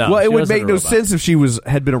is. No, Well, it she would wasn't make a no robot. sense if she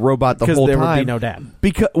had been a robot the Because whole there time. would be no dad.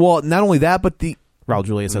 Because not only that, but Raul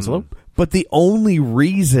Julia says hello. But the only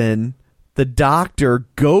reason the doctor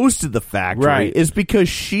goes to the factory Right. is because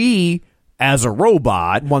she, as a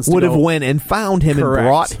robot, Wants to would have go- went and found him Correct. and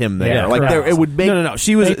brought him there. Yeah, like correct. there, it would make No.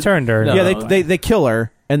 She was They turned her. Yeah, No. they kill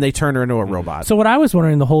her and they turn her into a robot. So what I was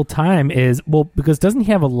wondering the whole time is, well, because doesn't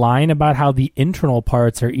he have a line about how the internal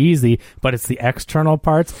parts are easy, but it's the external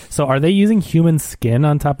parts? So are they using human skin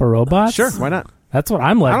on top of robots? Sure, why not? That's what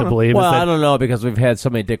I'm led to believe. Well, is I that, don't know because we've had so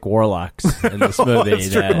many Dick Warlocks in this movie.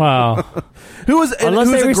 that, well, Who was Unless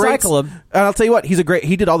who's they a great, recycle him. And I'll tell you what,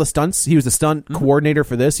 he did all the stunts. He was the stunt coordinator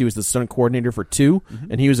for this. He was the stunt coordinator for 2,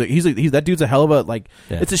 and he's that dude's a hell of a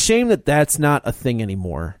Yeah. It's a shame that that's not a thing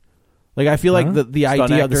anymore. Like I feel like the Stunt idea of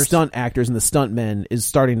the actors? stunt actors and the stunt men is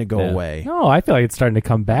starting to go Yeah. away. no, I feel like it's starting to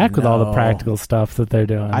come back with all the No. practical stuff that they're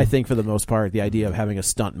doing. I think for the most part, the idea of having a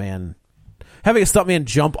stunt man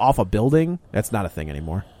jump off a building, that's not a thing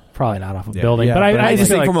anymore. Probably not off a building, Yeah, but I I just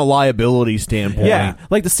feel think like from a liability standpoint. Yeah,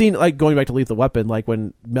 like the scene, like going back to Lethal Weapon, like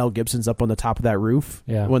when Mel Gibson's up on the top of that roof,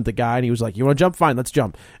 Yeah. with the guy, and he was like, "You want to jump? Fine, let's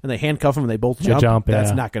jump." And they handcuff him, and they both jump. That's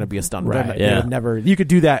yeah. not going to be a stunt, Right, They're not- yeah. they would never. You could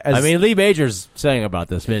do that. As, I mean, Lee Majors sang about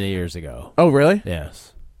this many years ago. oh really?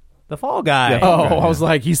 Yes, the Fall Guy. Oh, I was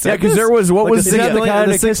like, he said, Yeah, because there was what was Is that the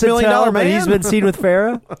kind of $6 million man? He's been seen with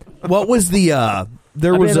Farrah. What was the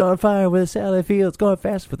there was on fire with Sally Fields, going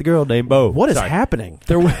fast with a girl named Bo. "What is happening?"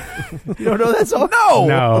 there was You don't know that song?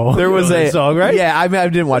 No. there was You know a that song, right? Yeah, I mean I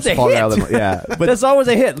didn't watch That's a Fall Guy. hit. Yeah, but That song was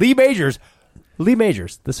a hit. Lee Majors,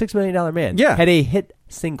 the $6 million man, Yeah. had a hit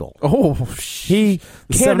single. Oh, He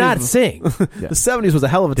The cannot 70s sing. the '70s was a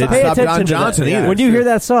hell of a time. Didn't Pay stop attention Don to Johnson that. either. When you hear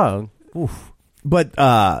that song, But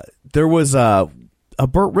there was a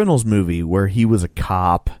Burt Reynolds movie where he was a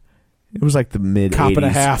cop. It was like the mid Cop and a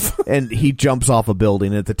 80s, half. and he jumps off a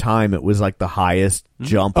building. At the time, it was like the highest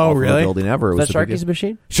jump Oh, off of really? a building ever. It is was that the Sharky's biggest-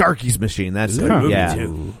 Machine? Sharky's Machine. That's it. Huh. Yeah,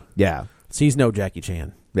 yeah, So he's no Jackie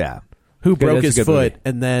Chan, yeah. who broke that's a his good foot movie.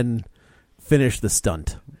 and then finished the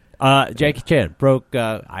stunt. Jackie Chan broke.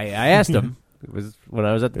 I asked him. It was when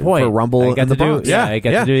I was at the point For Rumble I got in the to do. Bronx. Yeah, I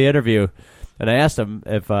got Yeah. to do the interview, and I asked him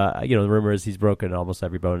if the rumor is he's broken almost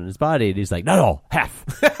every bone in his body, and he's like, no, half.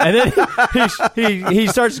 And then he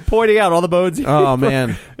starts pointing out all the bones. Oh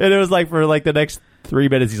man, And it was like for like the next 3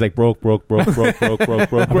 minutes, he's like broke.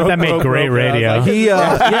 That made great radio. he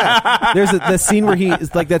yeah. There's the scene where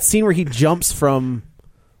it's like that scene where he jumps from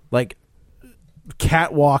like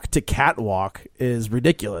catwalk to catwalk is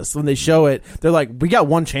ridiculous. When they show it, they're like, "We got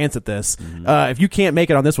one chance at this. If you can't make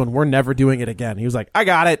it on this one, we're never doing it again." He was like, "I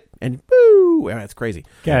got it," and boo, I mean, it's crazy.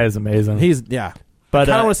 Guy is amazing. He's yeah. But, I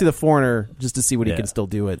kind of uh, want to see the Foreigner just to see what he yeah. can still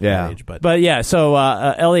do at Yeah. that age. But But yeah, so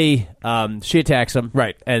Ellie, she attacks him,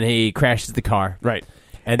 Right. and he crashes the car, right.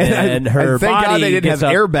 and then her and thank body God they didn't have gets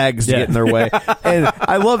up. airbags to Yeah. get in their way. And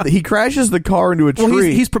I love that he crashes the car into a tree. Well,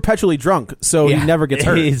 he's perpetually drunk, so Yeah. he never gets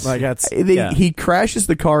hurt. He's- Like that's Yeah. He crashes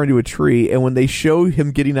the car into a tree, and when they show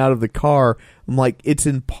him getting out of the car, I'm like, it's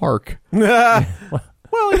in park.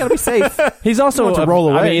 well, you gotta be safe. He's also want to roll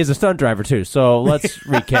I away. mean, he's a stunt driver too. So let's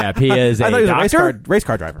recap. He is a I thought he was doctor. a race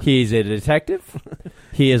car driver. He's a detective.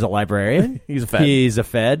 He is a librarian. He's a Fed. He's a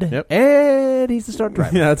Fed. Yep. And he's a stunt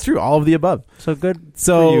driver. Yeah, that's true. All of the above. So good.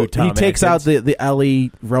 So for you, Tom he takes Atkins. out the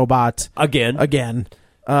Ellie robot again. again.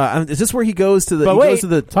 Is this where he goes to the? But he wait. goes to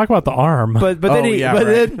the. Talk about the arm. But then Oh, he yeah, but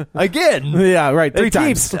right. then again. Yeah, right. 3 It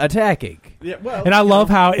times. keeps attacking. and I love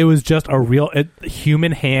how it was just a real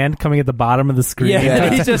human hand coming at the bottom of the screen. Yeah,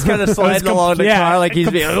 he's just kind of sliding along the car like he's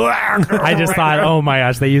being. I just thought, oh my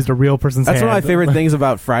gosh, they used a real person's That's hand. one of my favorite things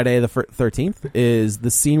about Friday the 13th is the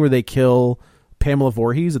scene where they kill Pamela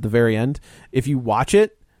Voorhees at the very end. If you watch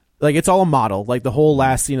it, like it's all a model. Like the whole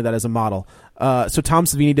last scene of that is a model. So Tom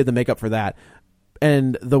Savini did the makeup for that,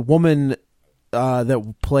 and the woman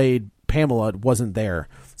that played Pamela wasn't there.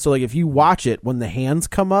 So like if you watch it, when the hands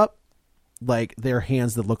come up, like they're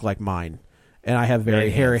hands that look like mine. And I have very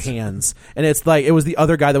hairy hands. And it's like, it was the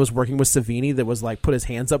other guy that was working with Savini that was like, put his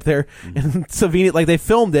hands up there. And Savini, like, they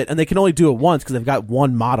filmed it and they can only do it once because they've got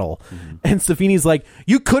one model. And Savini's like,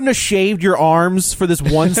 you couldn't have shaved your arms for this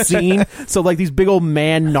one scene. So, like, these big old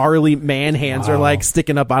gnarly man hands are like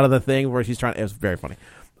sticking up out of the thing where she's trying. It was very funny.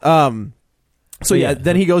 So yeah,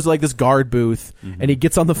 then he goes to like this guard booth and he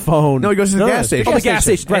gets on the phone. No, he goes to the gas station. Oh, the gas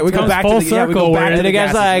station. Right, we go Comes back full to the, yeah, we go circle back where- to And the the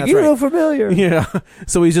guy's gas station. like, That's "You right. look familiar." Yeah.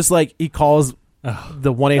 So he's just like, he calls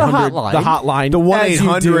the 1-800 hotline. the hotline, The as you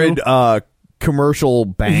 1-800 commercial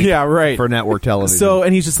bank Yeah, right. for network television. So,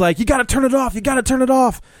 and he's just like, you got to turn it off. You got to turn it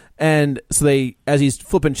off. And so they, as he's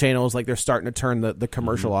flipping channels, like they're starting to turn the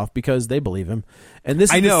commercial off because they believe him. And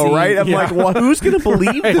this is I the know, scene- right? I'm yeah. like, well, who's going to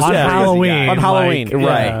believe this? on crazy Halloween. guy? On Halloween, like,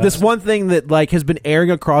 right? yeah. This one thing that like has been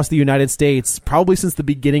airing across the United States probably since the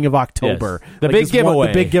beginning of October. Yes. The Like, big this giveaway.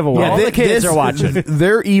 the big giveaway. All the kids are watching.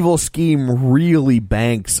 Their evil scheme really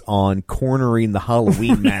banks on cornering the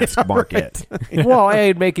Halloween mask market. Well,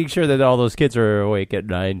 and making sure that all those kids are awake at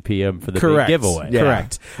 9 p.m. for the Correct. big giveaway. Yeah.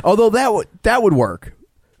 Correct. Although that would work,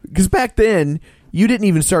 because back then you didn't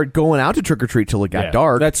even start going out to trick or treat till it got Yeah,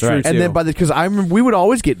 dark. that's true, And too. then because I remember we would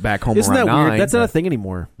always get back home Isn't around that weird? 9. That's not a thing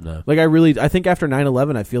anymore. No. Like I think after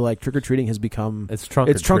 9/11, I feel like trick or treating has become It's trunk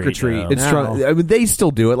or treat treat. now. It's now. I mean, they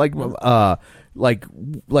still do it. Like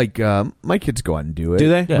my kids go out and do it. Do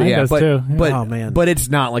they? Yeah, mine does but, too. But, Oh, man. but it's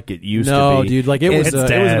not like it used No, to be. dude. Like it was. It's It was,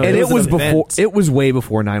 dead. and it was an before. event. It was way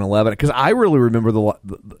before 9/11. Because I really remember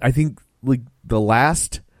I think like the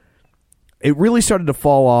last. It really started to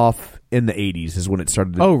fall off in the 80s. Is when it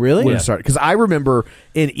started. Oh, really? When Yeah. it started, because I remember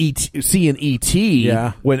seeing E.T.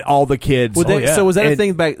 Yeah. when all the kids. Would they, Oh, yeah. So was that a And-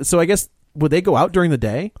 thing back? So I guess would they go out during the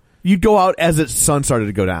day? You'd go out as the sun started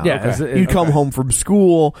to go down. Yeah, as it- you'd come home from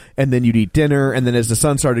school, and then you'd eat dinner, and then as the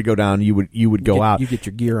sun started to go down, you would go out. You get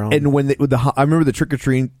your gear on. And when I remember the trick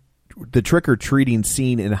or treating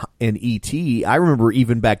scene in E.T. I remember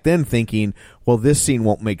even back then thinking, well, this scene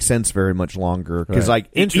won't make sense very much longer because Right.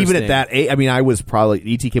 even at that age, I mean, I was probably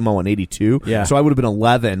E.T. came out in 82, Yeah. so I would have been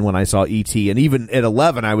 11 when I saw E.T. And even at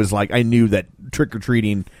 11, I was like, I knew that trick or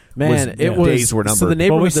treating days were numbered. So the Well, we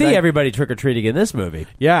neighborhood see everybody trick or treating in this movie.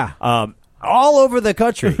 Yeah. All over the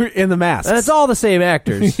country. In the masks. And it's all the same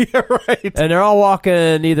actors. Yeah, right. And they're all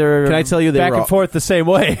walking either Can I tell you they back were and all- forth the same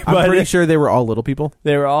way. I'm But pretty sure they were all little people.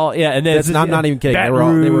 they were all, yeah. And then I'm not even kidding. They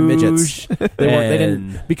were midgets. They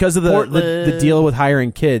didn't because of the deal with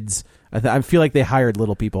hiring kids. I feel like they hired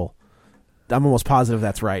little people. I'm almost positive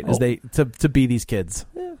that's right. Is they to be these kids?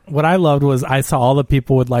 What I loved was I saw all the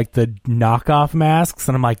people with like the knockoff masks,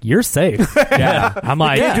 and I'm like, "You're safe." Yeah, I'm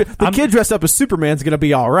like, The kid dressed up as Superman's gonna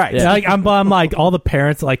be all right. Yeah, like, I'm like all the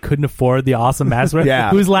parents like couldn't afford the awesome mask. Yeah.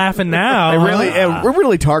 Who's laughing now? it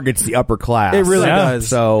really targets the upper class. It really Yeah. does.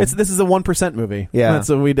 So this is a 1% movie. Yeah. That's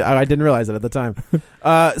what I didn't realize it at the time.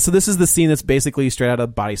 So this is the scene that's basically straight out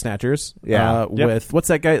of Body Snatchers. Yeah. With what's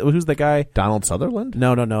that guy? Who's the guy? Donald Sutherland.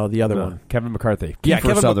 No, the other one. Kevin McCarthy. Yeah,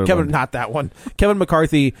 Kiefer Sutherland. Kevin, not that one. Kevin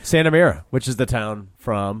McCarthy. Santa Mira, which is the town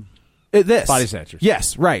from This Body Snatchers.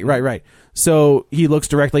 Yes, right. So he looks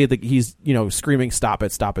directly at he's screaming, "Stop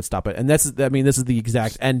it, stop it, stop it!" And this is the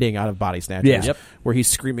exact ending out of Body Snatchers. Yeah. Yep. Where he's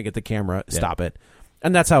screaming at the camera, "Stop it,"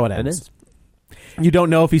 and that's how it And ends. You don't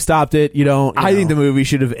know if he stopped it. You don't. I think the movie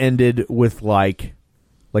should have ended with like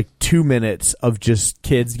 2 minutes of just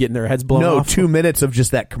kids getting their heads blown off. 2 minutes of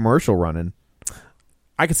just that commercial running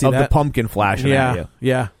I could see of that. the pumpkin flashing at you.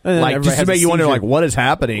 Yeah. And then Like everybody just to has a make you wonder, seizure. like what is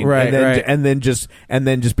happening, Right, and then, right. and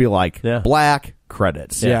then just be like black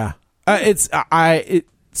credits. Yeah.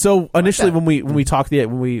 So initially when we talked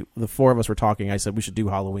the four of us were talking, I said we should do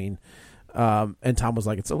Halloween, and Tom was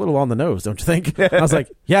like, "It's a little on the nose, don't you think?" I was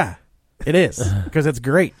like, "Yeah, it is because it's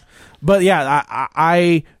great." But yeah,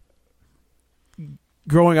 I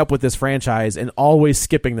growing up with this franchise and always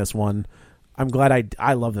skipping this one, I'm glad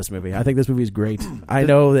I love this movie. I think this movie is great. I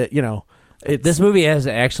know that This movie has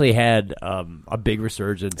actually had a big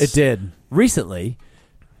resurgence. It did recently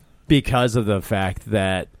because of the fact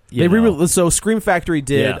that so Scream Factory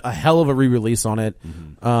did Yeah. a hell of a re-release on it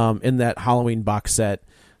in that Halloween box set,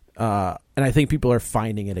 and I think people are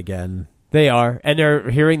finding it again. They are, and they're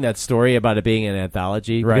hearing that story about it being an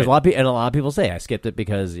anthology. Right. Because a lot of people say I skipped it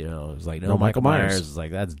because it was like no Michael Myers. It's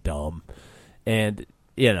like that's dumb, and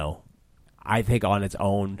I think on its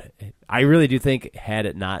own, I really do think had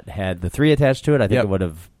it not had the 3 attached to it, I think it would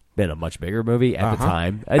have been a much bigger movie at the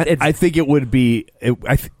time. I think it would be.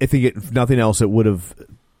 I think if nothing else, it would have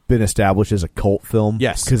been established as a cult film.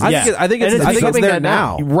 Yes, because I think it's there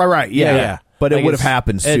now. Right. Yeah. But it would have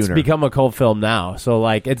happened sooner. It's become a cult film now, so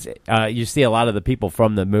like it's you see a lot of the people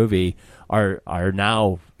from the movie are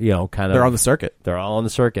now kind of They're on the circuit. They're all on the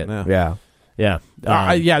circuit. Yeah.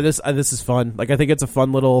 This is fun. Like I think it's a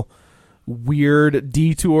fun little weird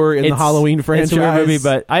detour in the Halloween franchise. It's a weird movie,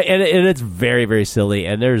 but and it's very, very silly.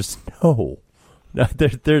 And there's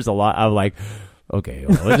there's a lot. I'm like, okay,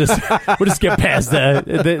 we'll just get past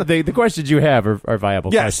the questions you have are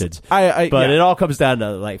viable questions. But it all comes down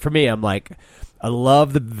to like for me, I'm like, I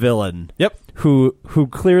love the villain. Yep. Who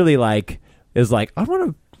clearly like is like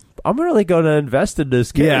I'm really going to invest in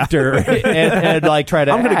this character and like try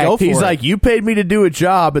to. I'm going to go for He's it. like, you paid me to do a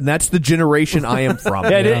job, and that's the generation I am from.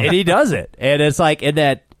 And he does it, and it's like in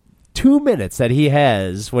that 2 minutes that he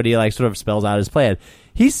has when he like sort of spells out his plan,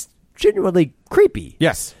 he's genuinely creepy.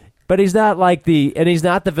 Yes. But he's not like he's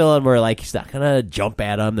not the villain where like he's not gonna jump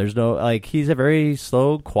at him. There's no like he's a very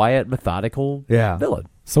slow, quiet, methodical villain.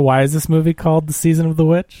 So why is this movie called The Season of the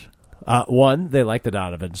Witch? One, they like the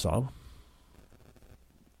Donovan song.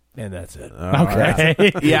 And that's it.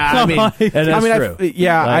 Okay. Yeah, I mean, and that's true.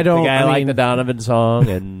 I don't. The guy I like mean, the Donovan song,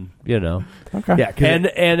 and Okay. Yeah,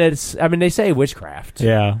 and it's. I mean, they say witchcraft.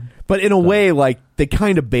 Yeah. but in a way, like they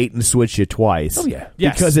kind of bait and switch you twice. Oh, yeah.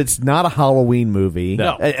 Yes. because it's not a Halloween movie.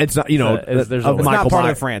 No. It's not. There's no- it's not part of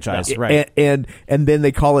the franchise, right? And then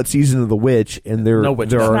they call it Season of the Witch, and there No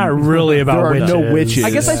witches. there It's are not really about there are no witches. witches.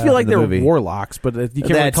 I guess I feel like in the they're movie. warlocks, but you can't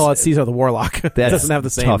really That's- call it Season of the Warlock. It That's doesn't have the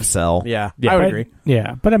same tough sell. Yeah, Yeah. I would But- agree.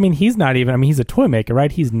 Yeah, but I mean, he's not even. I mean, he's a toy maker,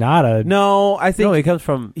 right? He's not a. No, I think No, he comes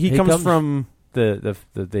from. he comes from the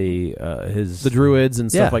his the Druids and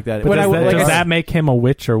stuff Yeah. like that. But But does, I would- that, like does I- that make him a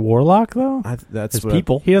witch or warlock, though? that's his what-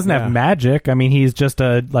 people. He doesn't Yeah. have magic. I mean, he's just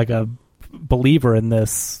a believer in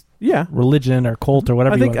this Yeah, religion or cult or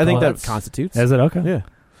whatever. I think you want to that call it. constitutes. Is it okay? Yeah.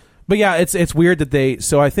 But yeah, it's weird that they.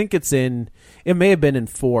 So I think it may have been in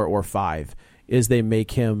 4 or 5. Is they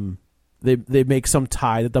make him they make some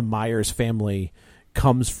tie that the Myers family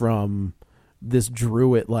comes from this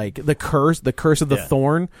druid, like the curse of the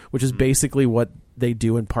thorn, which is basically what they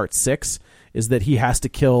do in part 6. Is that he has to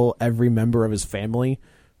kill every member of his family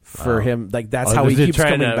for him, like that's how he keeps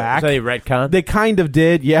coming back. They retcon? They kind of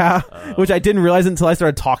did, yeah. Which I didn't realize until I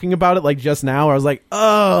started talking about it, like just now. I was like,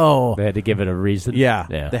 oh, they had to give it a reason. Yeah.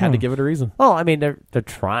 They had to give it a reason. Well, I mean, they're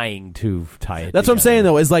trying to tie it. That's what I'm saying,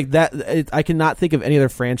 though. Is like that. I cannot think of any other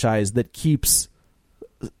franchise that keeps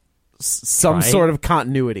some sort of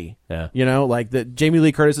continuity. Yeah. You know, like that Jamie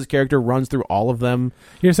Lee Curtis's character runs through all of them.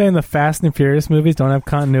 You're saying the Fast and Furious movies don't have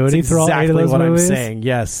continuity That's through all 8 of those what movies? I'm saying.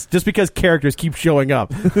 Yes, just because characters keep showing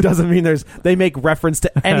up doesn't mean they make reference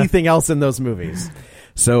to anything else in those movies.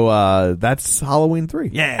 So that's Halloween 3.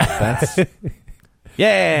 Yeah, That's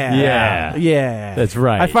yeah. That's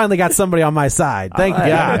right. I finally got somebody on my side. Thank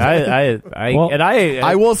God.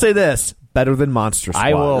 I will say this: better than Monster Squad.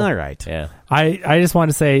 I will. All right. Yeah. I just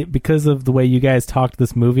want to say, because of the way you guys talked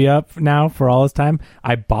this movie up now for all this time,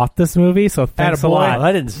 I bought this movie, so thanks a Attaboy. lot.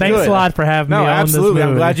 I didn't see Thanks it. a lot for having No, me on absolutely. this I'm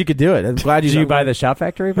movie. glad you could do it. I'm glad Did you buy the Shout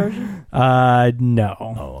Factory version?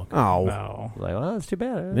 No. Oh. No. Like, well, that's too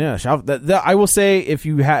bad. Yeah, I will say if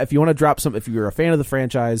you want to drop some, if you're a fan of the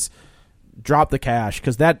franchise, drop the cash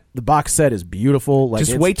because the box set is beautiful. Like,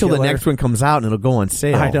 Just it's wait till the killer. next one comes out and it'll go on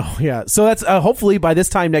sale. I know. Yeah. So that's hopefully by this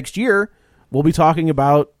time next year we'll be talking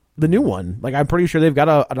about the new one. Like I'm pretty sure they've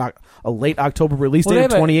got a late October release date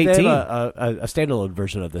of 2018. They have a standalone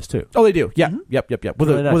version of this too. Oh, they do. Yeah. Yep. With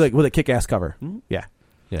Really nice. with a kick-ass cover. Yeah.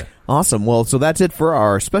 Yeah. Awesome. Well, so that's it for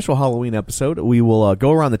our special Halloween episode. We will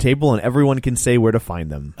go around the table and everyone can say where to find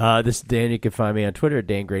them. This is Dan. You can find me on Twitter at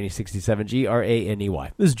DanGraney67,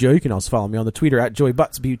 GRANEY. This is Joe. You can also follow me on the Twitter at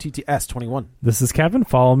JoeyButts, BUTTS21. This is Kevin.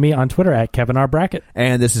 Follow me on Twitter at Kevin R. Brackett.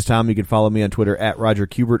 And this is Tom. You can follow me on Twitter at Roger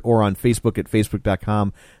Kubert or on Facebook at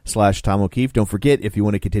Facebook.com/Tom O'Keefe. Don't forget, if you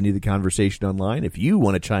want to continue the conversation online, if you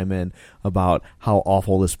want to chime in about how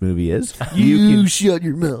awful this movie is, you can shut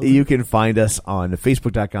your mouth. You can find us on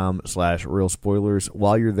Facebook.com/Real Spoilers.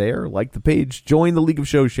 While you're there, like the page, join the League of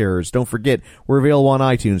Show Sharers. Don't forget, we're available on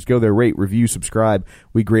iTunes. Go there, rate, review, subscribe.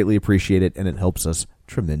 We greatly appreciate it, and it helps us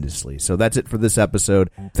tremendously. So that's it for this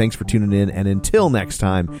episode. Thanks for tuning in, and until next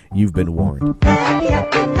time, you've been warned. Happy,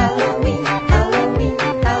 happy Halloween, Halloween,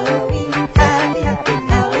 Halloween. Happy, happy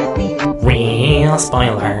Halloween. Real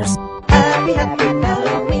spoilers. Happy, happy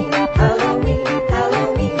Halloween, Halloween,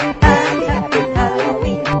 Halloween. Happy, happy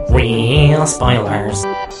Halloween. Real spoilers.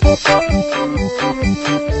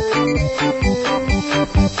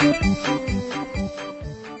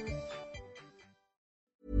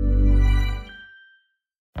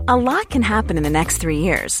 A lot can happen in the next 3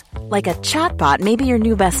 years. Like a chatbot may be your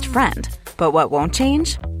new best friend. But what won't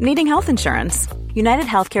change? Needing health insurance. United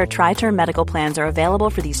Healthcare Tri-Term Medical Plans are available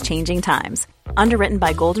for these changing times. Underwritten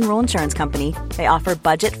by Golden Rule Insurance Company, they offer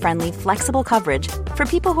budget-friendly, flexible coverage for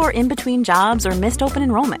people who are in between jobs or missed open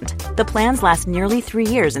enrollment. The plans last nearly 3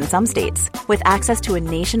 years in some states, with access to a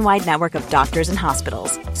nationwide network of doctors and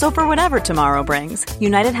hospitals. So for whatever tomorrow brings,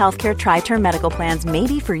 United Healthcare Tri-Term Medical Plans may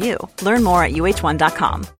be for you. Learn more at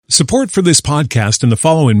uh1.com. Support for this podcast and the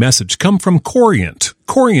following message come from Corient.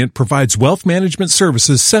 Corient provides wealth management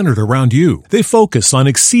services centered around you. They focus on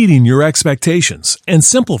exceeding your expectations and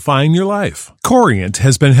simplifying your life. Corient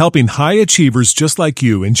has been helping high achievers just like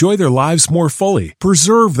you enjoy their lives more fully,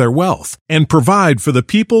 preserve their wealth, and provide for the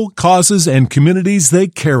people, causes, and communities they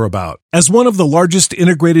care about. As one of the largest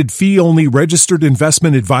integrated fee-only registered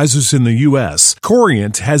investment advisors in the U.S.,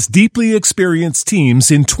 Corient has deeply experienced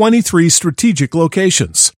teams in 23 strategic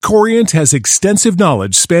locations. Corient has extensive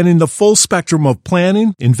knowledge spanning the full spectrum of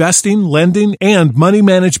planning, investing, lending, and money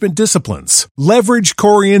management disciplines. Leverage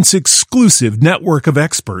Corient's exclusive network of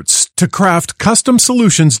experts to craft custom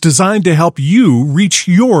solutions designed to help you reach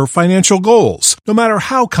your financial goals, no matter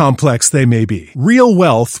how complex they may be. Real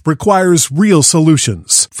wealth requires real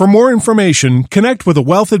solutions. For more information, connect with a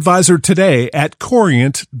wealth advisor today at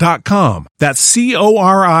Corient.com. That's Corient.com.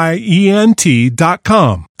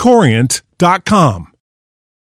 Corient.com.